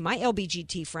message is to my my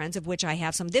LBGT friends, of which I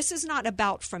have some. This is not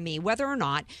about, from me, whether or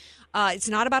not, it's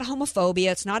not about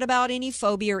homophobia. It's not about any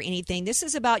phobia or anything. This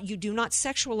is about you do not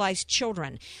sexualize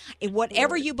children. And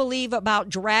whatever you believe about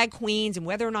drag queens and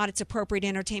whether or not it's appropriate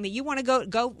entertainment, you want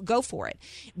to go for it.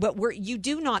 But you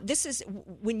do not. This is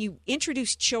when you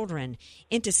introduce children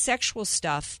into sexual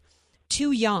stuff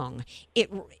too young.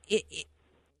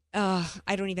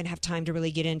 I don't even have time to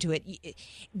really get into it.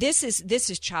 This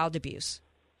is child abuse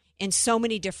in so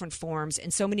many different forms,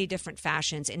 in so many different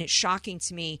fashions. And it's shocking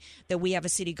to me that we have a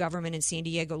city government in San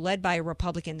Diego led by a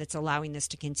Republican that's allowing this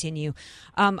to continue.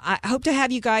 I hope to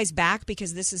have you guys back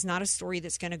because this is not a story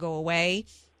that's going to go away.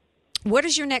 What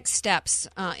is your next steps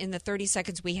in the 30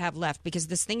 seconds we have left? Because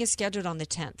this thing is scheduled on the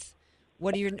 10th.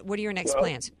 What are your next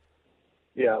plans?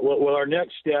 Yeah, well, our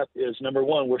next step is, number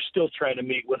one, we're still trying to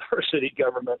meet with our city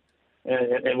government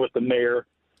and with the mayor.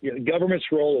 Government's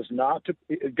role is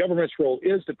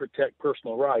to protect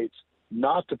personal rights,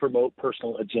 not to promote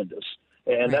personal agendas,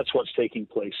 and that's what's taking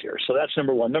place here. So that's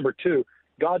number one. Number two,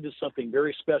 God did something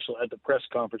very special at the press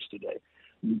conference today.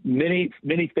 Many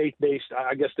faith-based,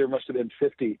 I guess there must have been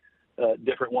 50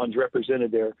 different ones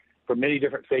represented there from many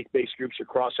different faith-based groups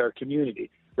across our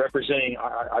community, representing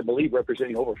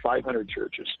over 500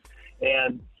 churches,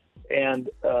 and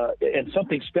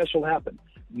something special happened.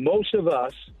 Most of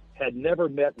us had never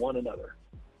met one another,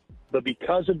 but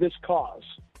because of this cause,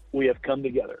 we have come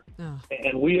together,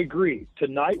 and we agreed.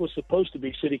 Tonight was supposed to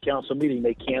be city council meeting;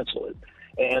 they canceled it,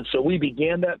 and so we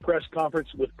began that press conference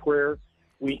with prayer.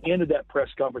 We ended that press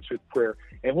conference with prayer,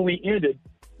 and when we ended,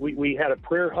 we had a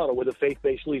prayer huddle with the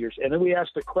faith-based leaders, and then we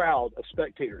asked the crowd of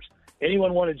spectators,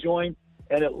 anyone want to join?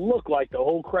 And it looked like the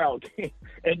whole crowd came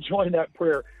and joined that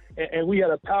prayer. And we had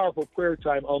a powerful prayer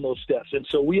time on those steps. And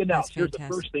so we announced, here's the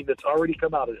first thing that's already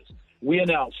come out of this. We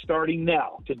announced starting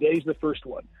now, today's the first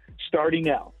one, starting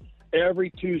now, every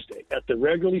Tuesday at the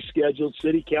regularly scheduled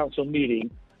city council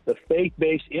meeting, the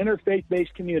faith-based,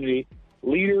 interfaith-based community,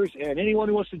 leaders, and anyone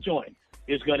who wants to join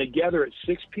is going to gather at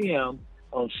 6 p.m.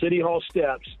 on City Hall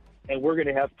steps, and we're going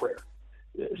to have prayer.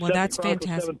 Well, that's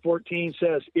fantastic. 7:14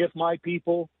 says, if my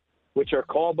people, which are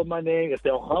called by my name, if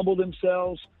they'll humble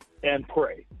themselves and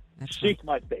pray, seek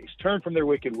my face, turn from their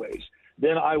wicked ways,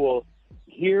 then I will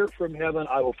hear from heaven,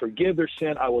 I will forgive their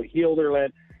sin, I will heal their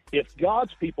land. If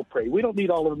God's people pray, we don't need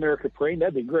all of America praying,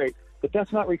 that'd be great, but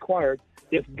that's not required.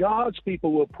 If God's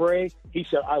people will pray, he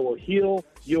said, I will heal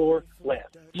your land.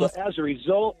 So as a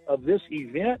result of this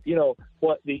event,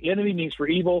 what the enemy means for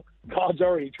evil, God's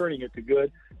already turning it to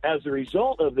good. As a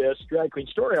result of this, Drag Queen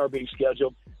Story Hour being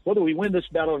scheduled, whether we win this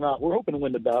battle or not, we're hoping to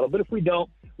win the battle. But if we don't,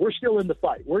 we're still in the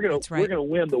fight. We're going to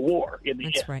win the war in the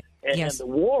end. Right. And the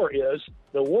war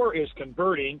is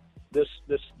converting this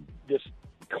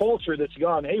culture that's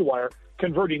gone haywire,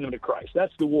 converting them to Christ.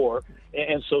 That's the war.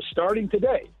 And so starting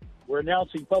today, we're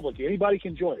announcing publicly, anybody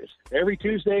can join us. Every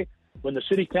Tuesday when the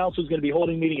city council is going to be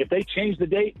holding a meeting, if they change the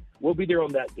date, we'll be there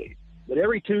on that date. But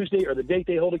every Tuesday or the date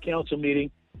they hold a council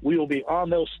meeting, we will be on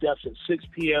those steps at 6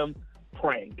 p.m.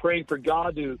 praying for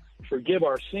God to forgive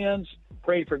our sins,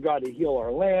 praying for God to heal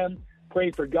our land,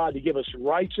 praying for God to give us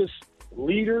righteous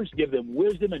leaders, give them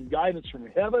wisdom and guidance from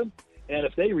heaven. And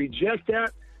if they reject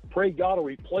that, pray God will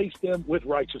replace them with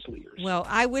righteous leaders. Well,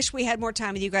 I wish we had more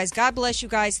time with you guys. God bless you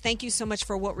guys. Thank you so much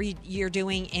for what you're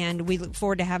doing, and we look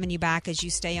forward to having you back as you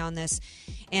stay on this.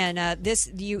 And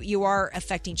you are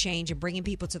affecting change and bringing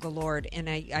people to the Lord. And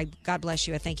I God bless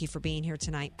you. I thank you for being here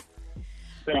tonight.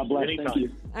 God bless. Thank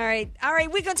you. All right.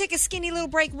 We're going to take a skinny little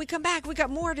break. When we come back, we got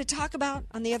more to talk about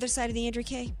on the other side of the Andrea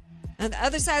Kaye. On the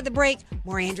other side of the break,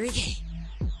 more Andrea Kaye.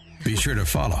 Be sure to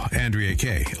follow Andrea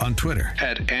Kaye on Twitter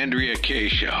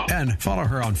 @AndreaKayeShow. And follow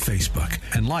her on Facebook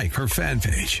and like her fan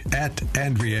page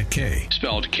 @AndreaKaye.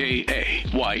 Spelled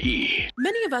Kaye.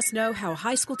 Many of us know how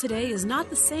high school today is not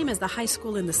the same as the high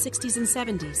school in the 60s and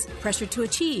 70s. Pressure to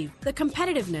achieve, the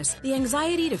competitiveness, the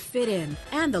anxiety to fit in,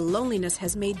 and the loneliness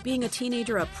has made being a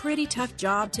teenager a pretty tough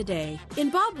job today. In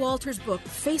Bob Walter's book,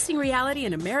 Facing Reality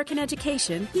in American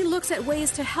Education, he looks at ways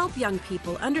to help young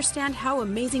people understand how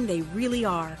amazing they really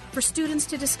are. For students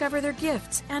to discover their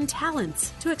gifts and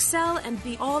talents, to excel and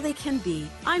be all they can be.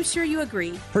 I'm sure you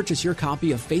agree. Purchase your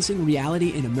copy of Facing Reality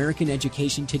in American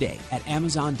Education today at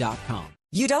Amazon.com.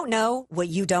 You don't know what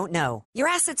you don't know. Your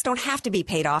assets don't have to be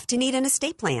paid off to need an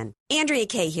estate plan. Andrea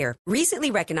Kay here.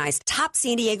 Recently recognized top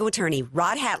San Diego attorney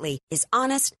Rod Hatley is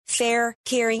honest, fair,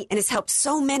 caring, and has helped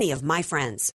so many of my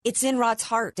friends. It's in Rod's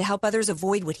heart to help others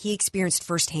avoid what he experienced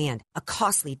firsthand, a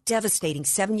costly, devastating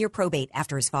 7-year probate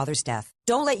after his father's death.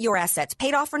 Don't let your assets,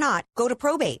 paid off or not, go to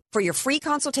probate. For your free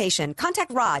consultation,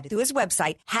 contact Rod through his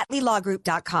website,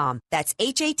 HatleyLawGroup.com. That's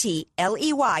HATLEY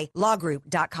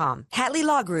lawgroup.com.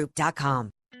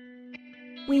 HatleyLawGroup.com.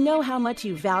 We know how much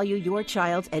you value your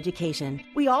child's education.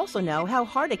 We also know how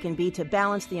hard it can be to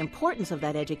balance the importance of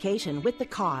that education with the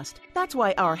cost. That's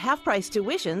why our half-price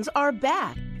tuitions are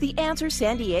back. The Answer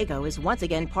San Diego is once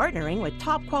again partnering with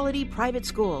top-quality private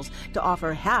schools to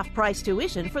offer half-price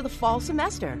tuition for the fall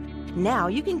semester. Now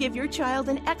you can give your child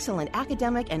an excellent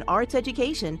academic and arts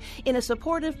education in a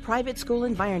supportive private school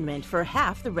environment for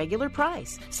half the regular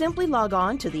price. Simply log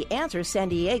on to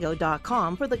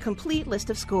theanswersandiego.com for the complete list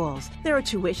of schools. There are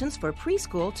tuitions for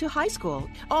preschool to high school,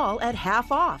 all at half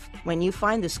off. When you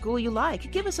find the school you like,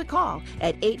 give us a call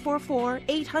at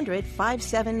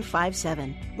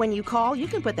 844-800-5757. When you call, you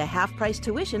can put the half-price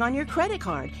tuition on your credit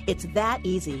card. It's that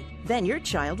easy. Then your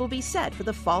child will be set for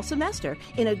the fall semester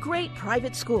in a great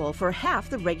private school for half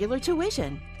the regular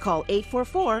tuition. Call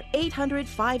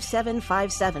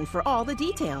 844-800-5757 for all the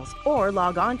details, or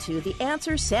log on to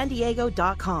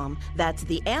theanswersandiego.com. That's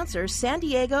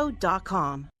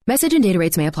theanswersandiego.com. Message and data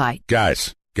rates may apply.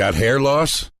 Guys, got hair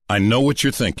loss? I know what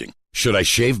you're thinking. Should I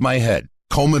shave my head?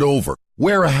 Comb it over?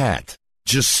 Wear a hat?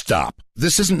 Just stop.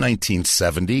 This isn't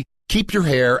 1970. Keep your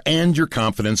hair and your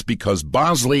confidence because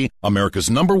Bosley, America's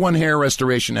 #1 hair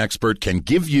restoration expert, can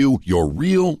give you your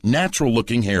real,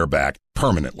 natural-looking hair back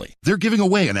permanently. They're giving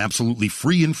away an absolutely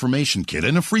free information kit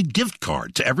and a free gift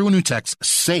card to everyone who texts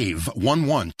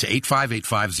SAVE11 to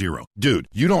 85850. Dude,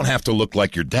 you don't have to look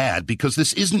like your dad because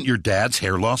this isn't your dad's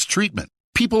hair loss treatment.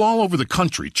 People all over the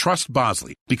country trust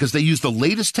Bosley because they use the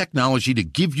latest technology to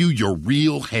give you your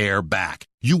real hair back.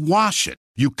 You wash it.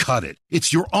 You cut it.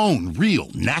 It's your own real,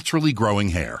 naturally growing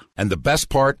hair. And the best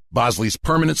part, Bosley's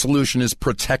permanent solution is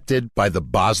protected by the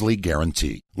Bosley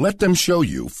Guarantee. Let them show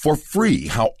you for free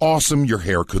how awesome your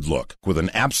hair could look with an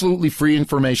absolutely free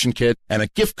information kit and a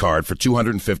gift card for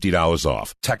 $250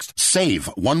 off. Text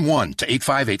SAVE11 to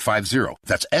 85850.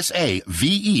 That's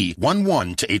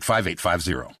SAVE11 to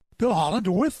 85850. Bill Holland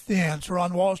with the answer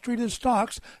on Wall Street as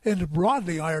stocks ended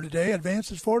broadly higher today,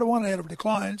 advances 4-1 ahead of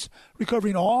declines,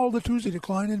 recovering all the Tuesday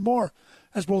decline and more,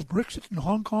 as both Brexit and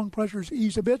Hong Kong pressures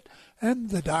ease a bit,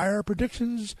 and the dire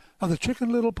predictions of the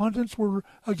Chicken Little pundits were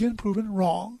again proven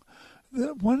wrong.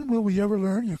 When will we ever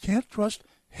learn you can't trust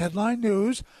headline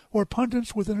news or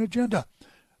pundits with an agenda?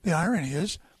 The irony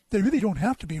is they really don't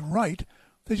have to be right.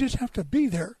 They just have to be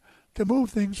there to move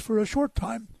things for a short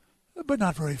time, but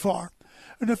not very far.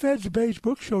 And the Fed's beige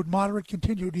book showed moderate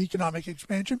continued economic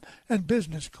expansion and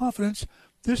business confidence,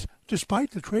 this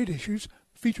despite the trade issues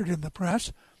featured in the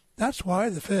press. That's why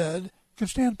the Fed can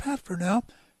stand pat for now,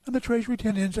 and the Treasury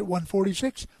 10 ends at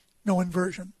 146, no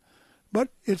inversion. But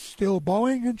it's still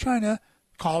Boeing and China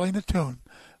calling the tune.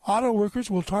 Auto workers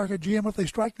will target GM if they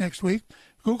strike next week.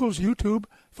 Google's YouTube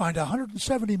fined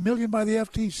 $170 million by the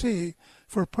FTC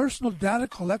for personal data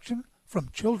collection from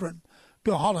children.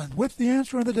 Bill Holland with the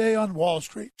answer of the day on Wall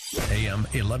Street. AM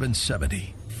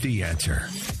 1170, The Answer.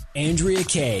 Andrea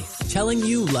Kay, telling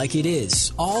you like it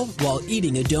is, all while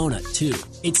eating a donut, too.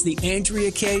 It's the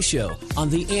Andrea Kay Show on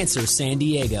The Answer San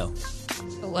Diego.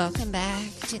 Welcome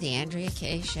back to the Andrea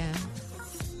Kay Show.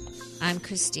 I'm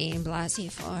Christine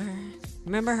Blasey Farr.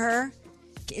 Remember her?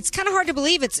 It's kind of hard to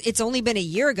believe it's only been a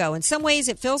year ago. In some ways,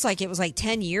 it feels like it was like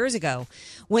 10 years ago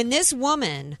when this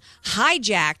woman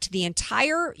hijacked the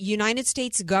entire United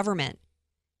States government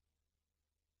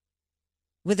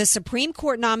with a Supreme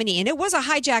Court nominee. And it was a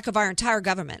hijack of our entire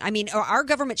government. I mean, our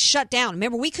government shut down.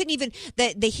 Remember, we couldn't even,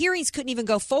 the hearings couldn't even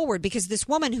go forward because this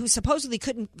woman who supposedly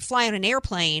couldn't fly on an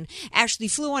airplane actually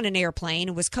flew on an airplane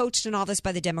and was coached and all this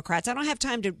by the Democrats. I don't have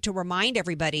time to remind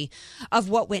everybody of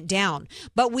what went down.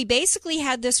 But we basically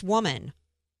had this woman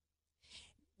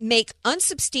make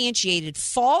unsubstantiated,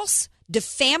 false,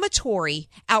 defamatory,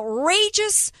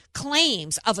 outrageous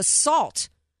claims of assault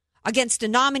against a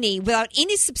nominee without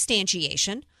any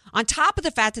substantiation, on top of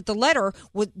the fact that the letter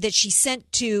that she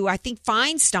sent to, I think,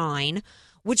 Feinstein,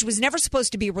 which was never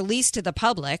supposed to be released to the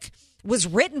public, was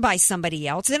written by somebody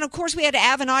else. Then, of course, we had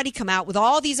Avenatti come out with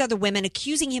all these other women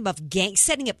accusing him of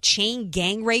setting up chain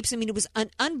gang rapes. I mean, it was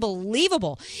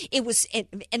unbelievable. It was,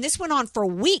 and this went on for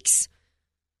weeks.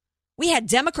 We had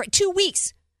 2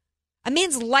 weeks. A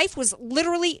man's life was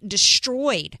literally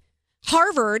destroyed.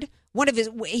 Harvard One of his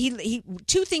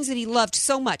two things that he loved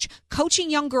so much: coaching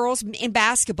young girls in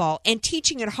basketball and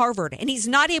teaching at Harvard. And he's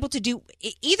not able to do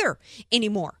either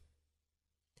anymore.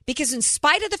 Because in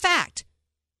spite of the fact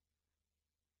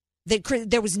that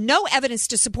there was no evidence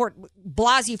to support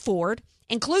Blasey Ford,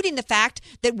 including the fact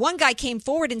that one guy came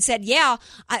forward and said,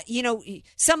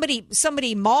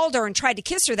 somebody mauled her and tried to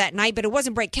kiss her that night, but it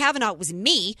wasn't Brett Kavanaugh, it was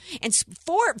me. And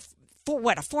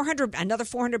another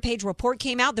 400-page report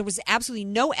came out. There was absolutely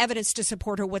no evidence to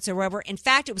support her whatsoever. In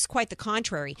fact, it was quite the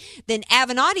contrary. Then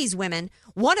Avenatti's women,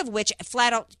 one of which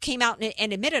flat out came out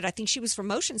and admitted, I think she was from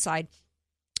Oceanside,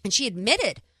 and she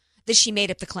admitted that she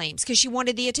made up the claims because she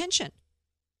wanted the attention.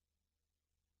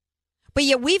 But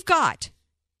yet we've got,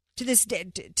 to this day,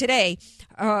 today,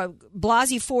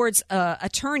 Blasey Ford's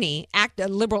attorney,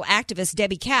 liberal activist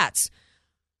Debbie Katz,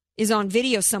 is on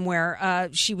video somewhere.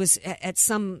 She was at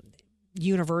some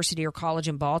university or college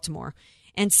in Baltimore,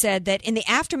 and said that in the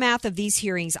aftermath of these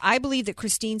hearings, I believe that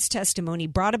Christine's testimony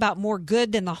brought about more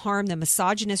good than the harm the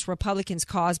misogynist Republicans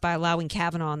caused by allowing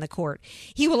Kavanaugh on the court.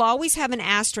 He will always have an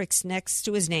asterisk next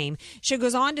to his name. She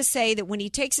goes on to say that when he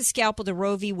takes a scalpel to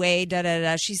Roe v. Wade,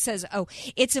 she says,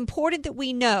 it's important that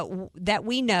we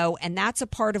know, and that's a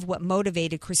part of what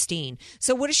motivated Christine.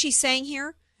 So what is she saying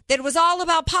here? That it was all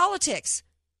about politics.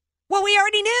 Well, we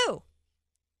already knew.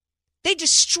 They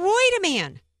destroyed a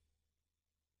man.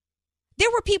 There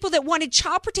were people that wanted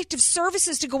Child Protective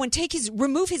Services to go and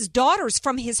remove his daughters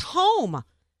from his home.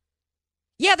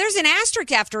 Yeah, there's an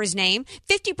asterisk after his name.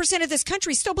 50% of this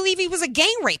country still believe he was a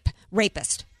gang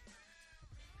rapist.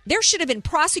 There should have been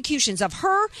prosecutions of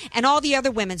her and all the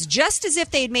other women, just as if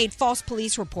they had made false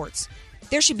police reports.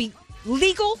 There should be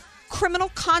legal, criminal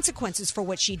consequences for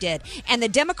what she did. And the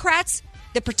Democrats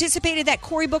that participated, that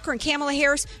Cory Booker and Kamala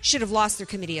Harris, should have lost their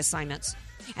committee assignments.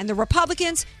 And the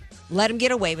Republicans, let them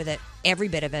get away with it, every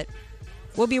bit of it.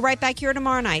 We'll be right back here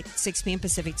tomorrow night, 6 p.m.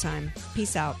 Pacific time.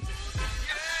 Peace out.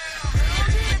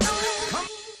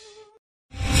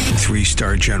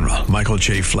 3-star General Michael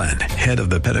J. Flynn, head of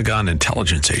the Pentagon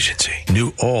Intelligence Agency,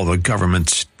 knew all the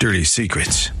government's dirty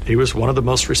secrets. He was one of the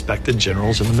most respected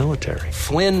generals in the military.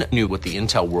 Flynn knew what the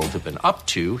intel world had been up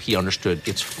to. He understood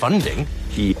its funding.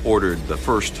 He ordered the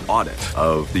first audit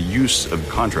of the use of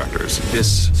contractors.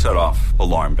 This set off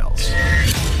alarm bells.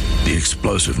 The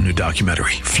explosive new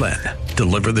documentary, Flynn,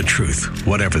 Deliver the Truth,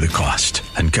 Whatever the Cost,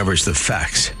 uncovers the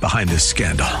facts behind this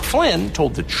scandal. Flynn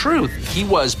told the truth. He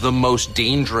was the most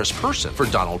dangerous person for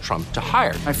Donald Trump to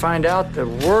hire. I find out the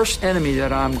worst enemy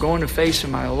that I'm going to face in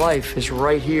my life is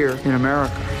right here in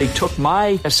America. They took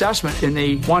my assessment and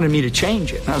they wanted me to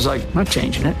change it. And I was like, I'm not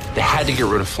changing it. They had to get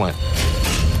rid of Flynn.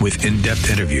 With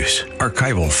in-depth interviews,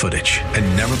 archival footage,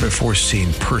 and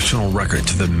never-before-seen personal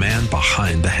records of the man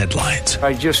behind the headlines.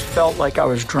 I just felt like I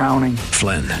was drowning.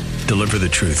 Flynn, Deliver the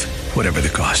Truth, Whatever the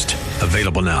Cost.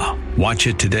 Available now. Watch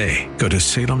it today. Go to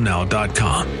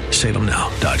salemnow.com.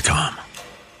 salemnow.com.